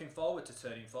quite looking forward to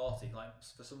turning 40. Like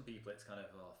for some people, it's kind of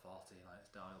 40, like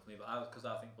it's downhill for me. But I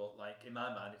think, but like in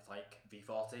my mind, it's like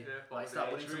V40. Like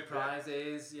start winning some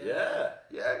prizes.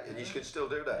 And you can still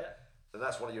do that. And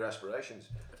that's one of your aspirations.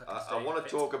 I want to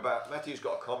talk about Matthew's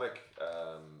got a comic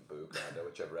book,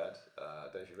 which I've read. I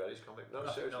don't know if you've read his comic. No,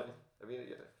 seriously. No.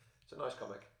 It's a nice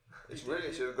comic. It's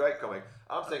a great comic.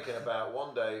 I'm thinking about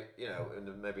one day,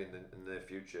 maybe in the near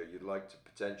future, you'd like to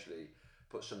potentially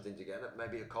put something together,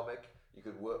 maybe a comic. You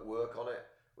could work on it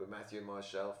with Matthew and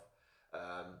myself.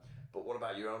 But what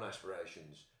about your own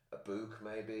aspirations? A book,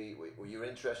 maybe? Were you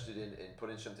interested in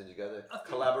putting something together?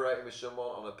 Collaborating with someone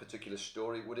on a particular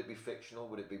story? Would it be fictional?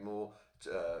 Would it be more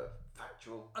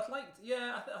factual? I'd like to,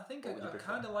 I think I'd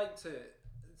kind of like to.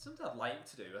 It's something I'd like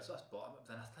to do. But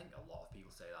then I think a lot of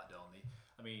people say that, don't they?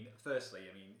 I mean, firstly,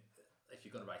 if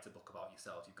you're going to write a book about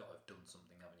yourself, you've got to have done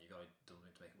something, haven't you? You've got to have done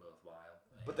something to make it worthwhile.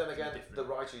 But then again, the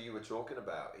writer you were talking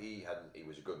about, he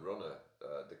was a good runner,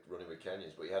 running with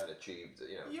Kenyans, but he hadn't achieved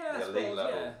the elite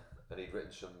level, and he'd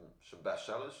written some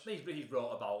bestsellers. He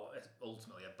wrote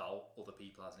ultimately about other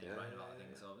people, hasn't he? Writing about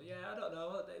things. So I don't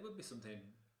know. It would be something.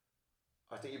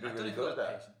 I think you'd be really good at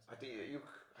that. I think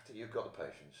you've got the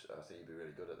patience. I think you'd be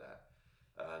really good at that.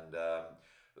 And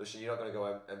listen, you're not going to go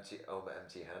home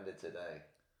empty-handed today.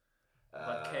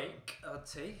 I've had cake or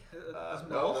tea?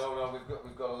 No.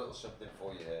 We've got a little something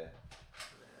for you here.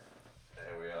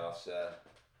 There we are, sir.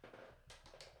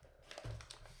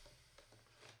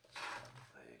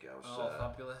 There you go, sir. Oh,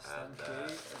 fabulous!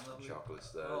 Thank you. Chocolates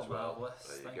there as well. Marvellous.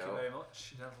 There you Thank go. you very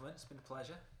much, gentlemen. It's been a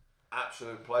pleasure.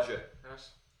 Absolute pleasure.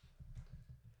 Yes.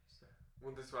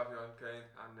 Wonderful to have you on, Kane,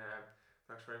 and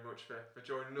thanks very much for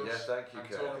joining us. Yeah, thank you, and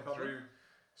Kane. talking through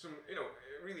some,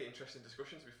 really interesting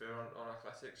discussions, to be fair, on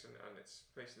athletics and its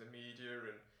place in the media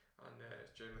and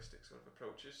journalistic sort of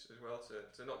approaches as well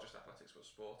to not just athletics but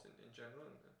sport in general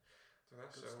and that.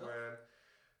 So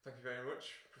thank you very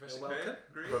much, Professor Kane.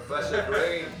 Professor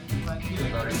Green. Thank you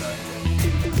very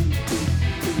much.